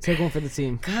shoulder. Take one for the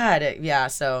team. God, yeah,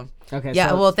 so... Okay.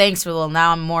 Yeah, well, thanks. Well,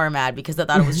 now I'm more mad because I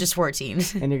thought it was just 14.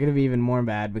 And you're going to be even more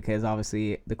mad because,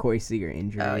 obviously, the Corey Seager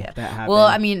injury that happened. Well,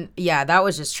 I mean, yeah, that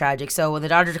was just tragic. So when the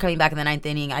Dodgers are coming back in the ninth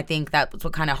inning, I think that's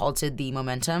what kind of halted the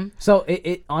momentum. So,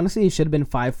 it honestly, it should have been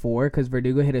 5-4 because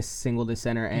Verdugo hit a single to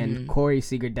center, and Corey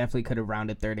Seager definitely could have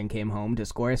rounded third and came home to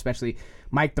score, especially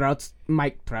Mike Trout's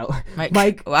throw.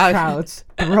 Mike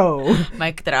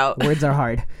Trout. Words are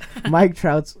hard. Mike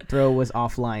Trout's throw was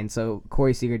offline, so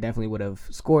Corey Seager definitely would have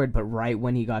scored, but right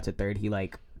when he got to third, he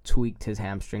tweaked his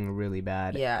hamstring really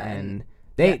bad. Yeah, and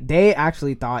they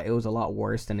actually thought it was a lot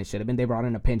worse than it should have been. They brought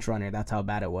in a pinch runner. That's how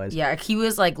bad it was. Yeah, he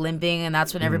was limping, and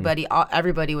that's when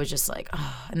everybody was just like,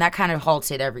 oh, and that kind of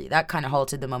halted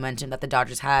the momentum that the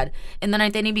Dodgers had in the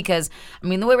ninth inning, because I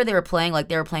mean the way they were playing,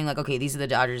 okay, these are the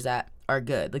Dodgers that are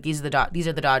good. Like these are the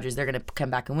Dodgers. They're gonna come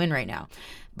back and win right now.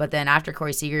 But then after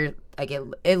Corey Seager,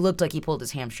 it looked like he pulled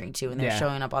his hamstring too, and they're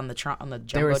showing up on the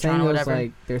jumbotron or whatever.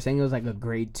 They were saying it was like a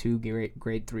grade 2,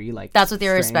 grade 3, like that's what they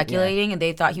were speculating, and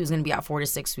they thought he was gonna be out 4 to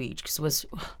 6 weeks.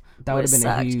 That would have been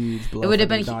a huge blow. It would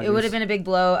have been a big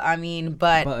blow. I mean,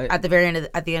 but at the end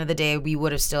of the day, we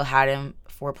would have still had him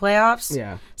for playoffs.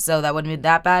 Yeah. So that wouldn't be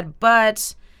that bad,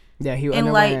 but. Yeah, he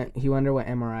underwent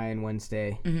MRI on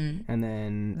Wednesday, and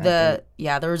then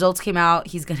the results came out.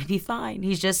 He's gonna be fine.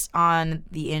 He's just on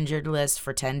the injured list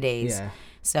for 10 days. Yeah.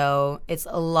 So it's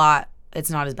a lot.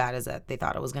 It's not as bad as they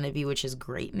thought it was gonna be, which is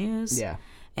great news. Yeah.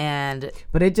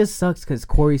 But it just sucks because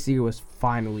Corey Seager was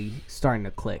finally starting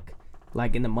to click.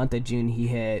 Like in the month of June, he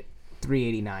hit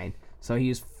 389. So he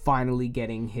was finally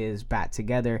getting his bat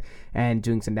together and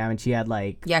doing some damage. He had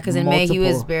because in May he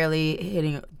was barely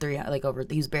hitting over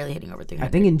 300. I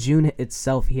think in June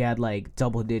itself he had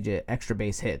double digit extra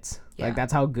base hits. Yeah.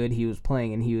 That's how good he was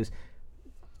playing, and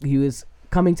he was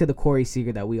coming to the Corey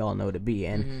Seager that we all know to be,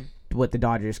 and what the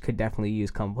Dodgers could definitely use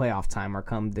come playoff time or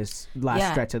come this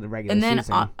last stretch of the regular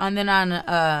season. And then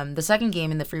on the second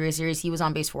game in the Freeway Series, he was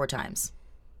on base 4 times.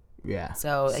 Yeah.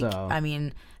 So I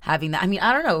mean, having that, I mean,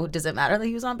 I don't know. Does it matter that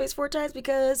he was on base 4 times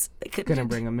because they couldn't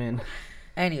bring him in?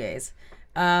 Anyways,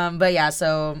 but yeah,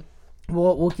 so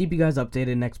we'll keep you guys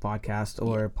updated next podcast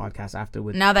or podcast after.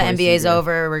 With now that NBA is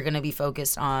over, we're gonna be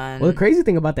focused on. Well, the crazy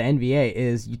thing about the NBA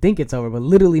is you think it's over, but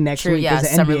literally next week is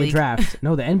the NBA draft.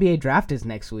 No, the NBA draft is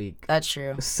next week. That's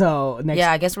true. So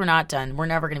I guess we're not done. We're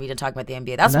never gonna be done talking about the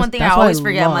NBA. That's one thing I always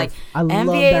forget. I'm like,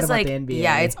 NBA is like,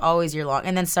 yeah, it's always year long,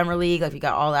 and then summer league, you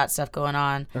got all that stuff going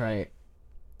on. Right.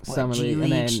 Summer league,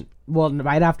 and then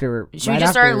right after. Should we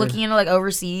just start looking into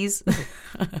overseas?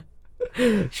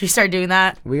 Should we start doing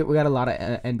that? We got a lot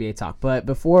of NBA talk, but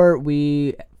before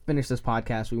we finish this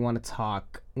podcast, we want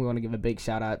to give a big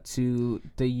shout out to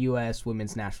the U.S.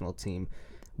 women's national team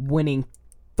winning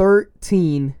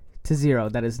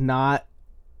 13-0. That is not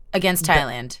against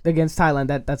Thailand. Against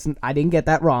Thailand. That's I didn't get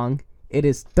that wrong. It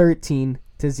is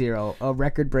 13-0, a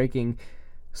record-breaking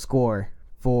score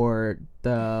for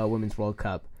the Women's World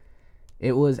Cup.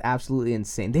 It was absolutely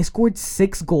insane. They scored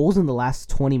 6 goals in the last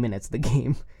 20 minutes of the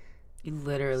game.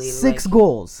 Literally 6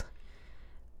 goals.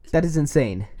 That is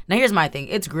insane. Now here's my thing.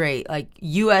 It's great.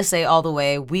 USA all the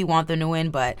way. We want them to win,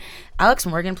 but Alex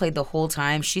Morgan played the whole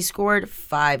time. She scored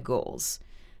 5 goals.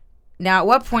 Now, at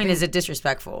what point is it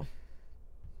disrespectful?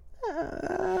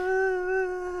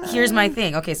 here's my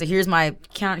thing. Okay, so here's my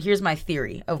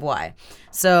theory of why.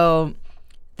 So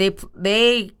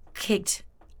they kicked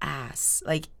ass,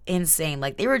 like insane.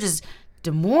 Like they were just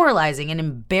demoralizing and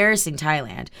embarrassing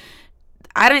Thailand.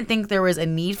 I didn't think there was a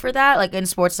need for that. Like in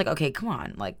sports, like, okay, come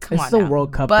on. It's the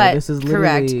World Cup, but this is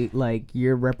literally like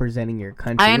you're representing your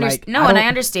country. I understand. Like, I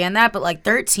understand that, but like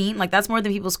 13, like that's more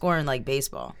than people score in like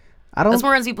baseball. That's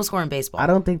more than people score in baseball. I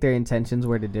don't think their intentions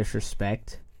were to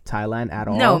disrespect Thailand at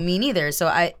all. No, me neither. So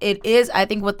I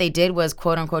think what they did was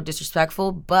quote unquote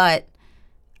disrespectful, but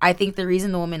I think the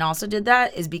reason the women also did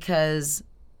that is because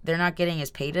they're not getting as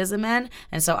paid as the men,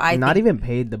 and so not even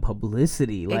paid the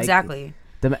publicity. Like, exactly.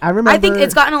 I remember. I think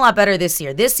it's gotten a lot better this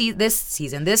year. This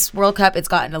season, this World Cup, it's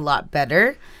gotten a lot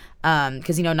better.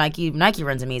 Because Nike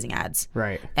runs amazing ads,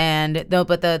 right? And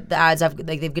but the ads have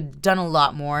they've done a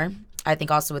lot more. I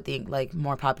think also with the like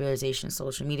more popularization of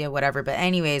social media, whatever. But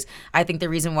anyways, I think the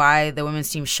reason why the women's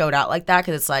team showed out like that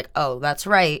because it's like, oh, that's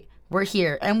right, we're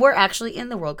here and we're actually in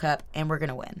the World Cup and we're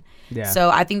gonna win. Yeah. So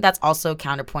I think that's also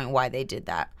counterpoint why they did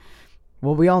that.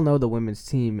 Well, we all know the women's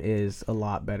team is a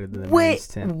lot better than the men's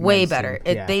team. Way better.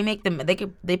 They make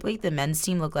the men's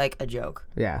team look like a joke.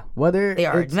 Yeah, whether they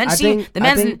are the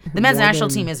men's national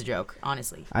team is a joke.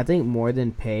 Honestly, I think more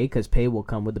than pay, because pay will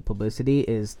come with the publicity,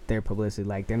 is their publicity.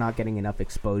 Like they're not getting enough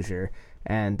exposure,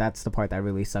 and that's the part that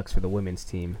really sucks for the women's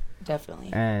team. Definitely.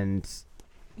 And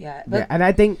and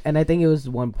I think it was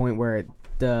one point where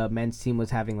the men's team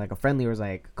was having like a friendly, or was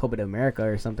like Copa de America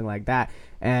or something like that,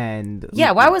 and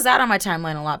why was that on my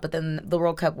timeline a lot, but then the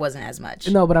World Cup wasn't as much?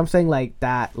 No, but I'm saying like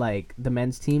that, like the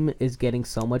men's team is getting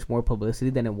so much more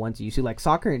publicity than it once used to. Like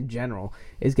soccer in general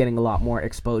is getting a lot more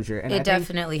exposure, and it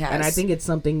definitely has. And I think it's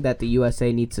something that the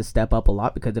USA needs to step up a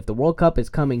lot, because if the World Cup is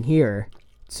coming here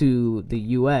to the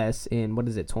US in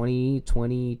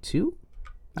 2022.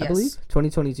 I believe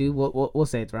 2022. We'll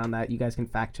say it's around that. You guys can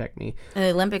fact check me.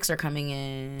 The Olympics are coming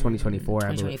in 2024,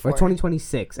 I believe, or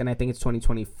 2026, and I think it's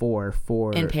 2024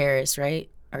 for in Paris, right,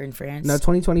 or in France. No,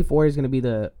 2024 is going to be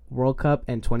the World Cup,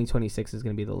 and 2026 is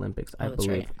going to be the Olympics. I believe.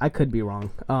 Right. I could be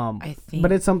wrong. I think,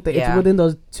 but it's something. It's within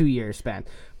those 2 years span.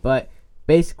 But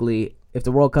basically, if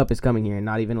the World Cup is coming here, and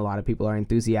not even a lot of people are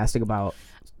enthusiastic about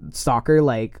soccer,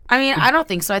 like I don't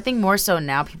think so. I think more so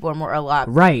now people are a lot.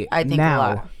 Right. I think now. A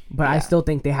lot. But I still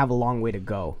think they have a long way to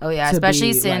go. Oh, yeah,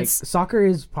 especially since... Like, soccer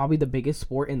is probably the biggest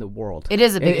sport in the world. It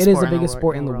is the biggest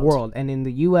sport in the world. And in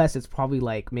the U.S., it's probably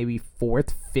like maybe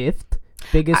 4th, 5th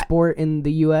biggest sport in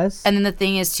the U.S. And then the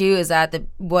thing is, too, is that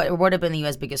what would have been the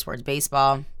U.S. biggest sports?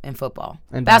 Baseball and football.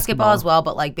 And basketball as well,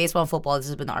 but like baseball and football, this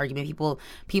has been the argument.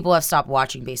 People have stopped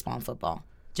watching baseball and football.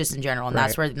 Just in general. And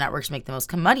that's where the networks make the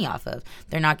most money off of.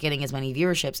 They're not getting as many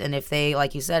viewerships. And if they,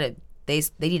 like you said, they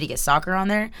need to get soccer on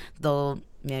there, they'll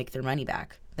make their money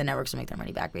back. The networks will make their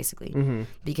money back, basically,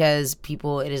 because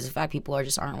it is a fact, people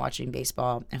aren't watching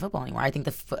baseball and football anymore. I think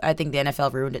the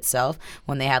NFL ruined itself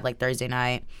when they had like Thursday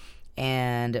night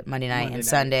and Monday night and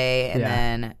Sunday, and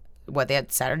then they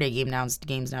had Saturday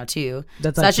games now too.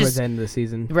 That's like towards the end of the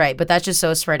season, right? But that's just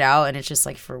so spread out, and it's just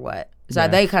like, for what? So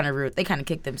they kind of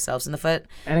kicked themselves in the foot.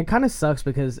 And it kind of sucks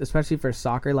because, especially for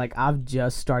soccer, like I've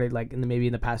just started, like maybe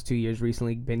in the past 2 years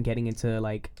recently, been getting into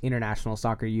like international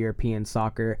soccer, European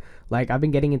soccer. Like I've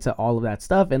been getting into all of that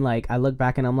stuff, and like I look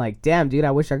back and I'm like, damn, dude,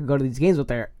 I wish I could go to these games, but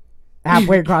they're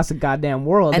halfway across the goddamn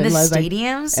world. And the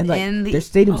stadiums, their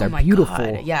stadiums are beautiful.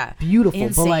 God, yeah, beautiful.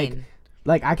 Insane. But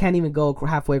like I can't even go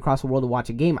halfway across the world to watch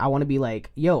a game. I want to be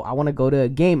like, yo, I want to go to a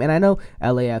game. And I know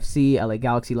LAFC, LA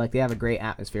Galaxy, like they have a great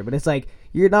atmosphere, but it's like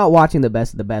you're not watching the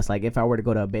best of the best. Like if I were to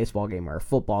go to a baseball game or a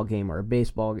football game or a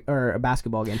baseball or a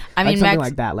basketball game, something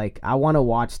like that. Like I want to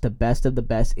watch the best of the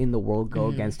best in the world go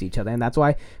against each other. And that's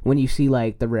why when you see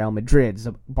like the Real Madrids,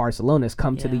 the Barcelonas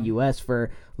come to the US for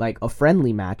like a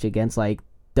friendly match against like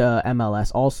the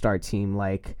MLS All-Star team,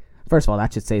 like first of all,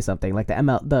 that should say something. Like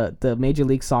the Major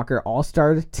League Soccer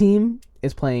All-Star team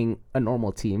is playing a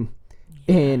normal team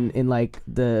in like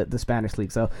the Spanish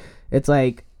league. So it's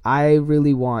like I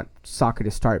really want soccer to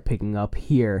start picking up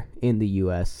here in the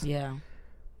US. Yeah.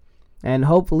 And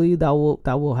hopefully that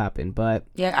will happen. But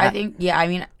I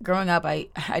mean, growing up, I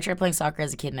tried playing soccer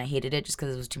as a kid and I hated it just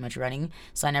because it was too much running,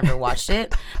 so I never watched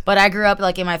it. But I grew up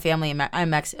like in my family, my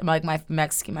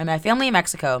family in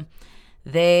Mexico.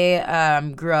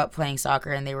 They grew up playing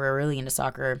soccer and they were really into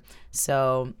soccer.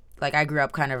 So like I grew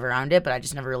up kind of around it, but I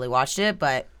just never really watched it.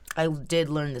 But I did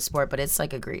learn the sport, but it's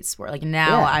like a great sport. Like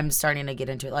now I'm starting to get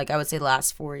into it. Like I would say the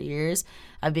last 4 years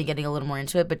I've been getting a little more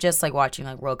into it, but just like watching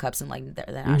like World Cups and like the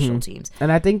national teams.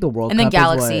 And I think the World Cup and then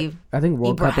Galaxy. I think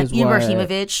World Cup is what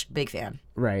Ibrahimovic, big fan.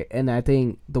 Right. And I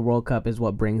think the World Cup is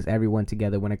what brings everyone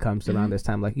together when it comes to around this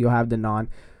time. Like you'll have the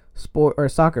sport or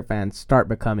soccer fans start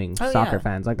becoming soccer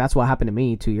fans. Like that's what happened to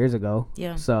me 2 years ago.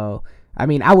 Yeah. So I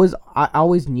mean, I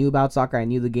always knew about soccer. I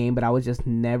knew the game, but I was just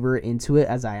never into it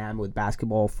as I am with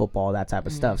basketball, football, that type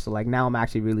of stuff. So like now I'm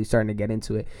actually really starting to get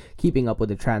into it, keeping up with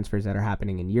the transfers that are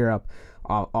happening in Europe,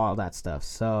 all that stuff.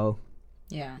 So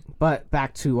yeah. But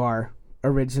back to our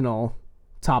original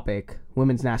topic,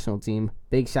 women's national team.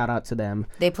 Big shout out to them.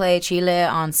 They play Chile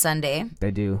on Sunday.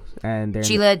 They do, and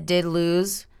Chile did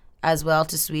lose as well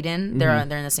to Sweden. They're in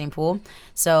the same pool,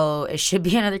 so it should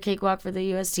be another cakewalk for the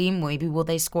U.S. team. Maybe will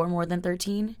they score more than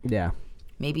 13? Yeah,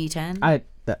 maybe 10.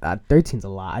 13's a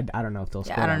lot. I don't know if they'll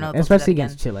score. I don't know, especially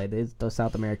against Chile. Those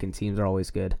South American teams are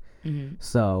always good.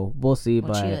 So we'll see.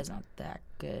 Well, but Chile's not that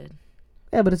good.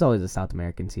 Yeah, but it's always the South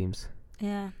American teams.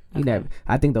 Yeah, okay.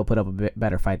 I think they'll put up a bit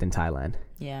better fight than Thailand.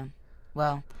 Yeah,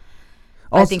 well,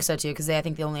 also, I think so too, because I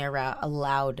think they only are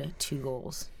allowed 2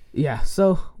 goals. Yeah,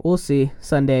 so we'll see.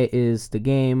 Sunday is the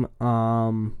game.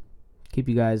 Keep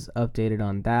you guys updated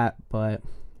on that, but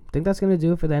I think that's gonna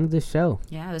do it for the end of this show.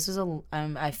 Yeah, this was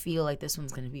I feel like this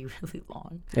one's gonna be really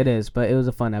long. It is, but it was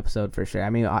a fun episode for sure. I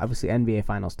mean, obviously NBA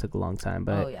Finals took a long time,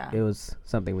 but it was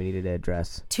something we needed to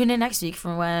address. Tune in next week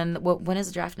for when is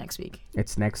the draft next week?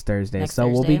 It's next Thursday.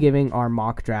 We'll be giving our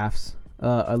mock drafts,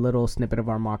 a little snippet of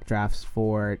our mock drafts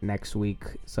for next week.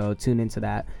 So tune into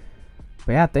that.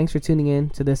 But yeah, thanks for tuning in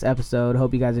to this episode.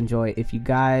 Hope you guys enjoy. If you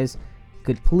guys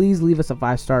could please leave us a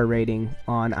 5-star rating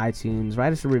on iTunes,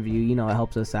 write us a review. You know, it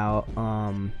helps us out.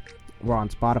 We're on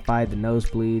Spotify, the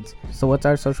Knowsbleeds. So what's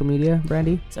our social media,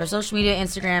 Brandy? So our social media,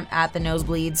 Instagram at the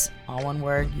Knowsbleeds, all one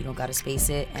word. You don't got to space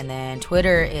it. And then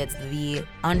Twitter, it's the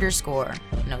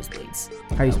 _Knowsbleeds.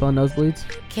 How you spell Knowsbleeds?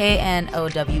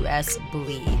 KNOWS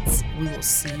bleeds. We will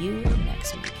see you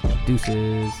next week.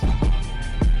 Deuces.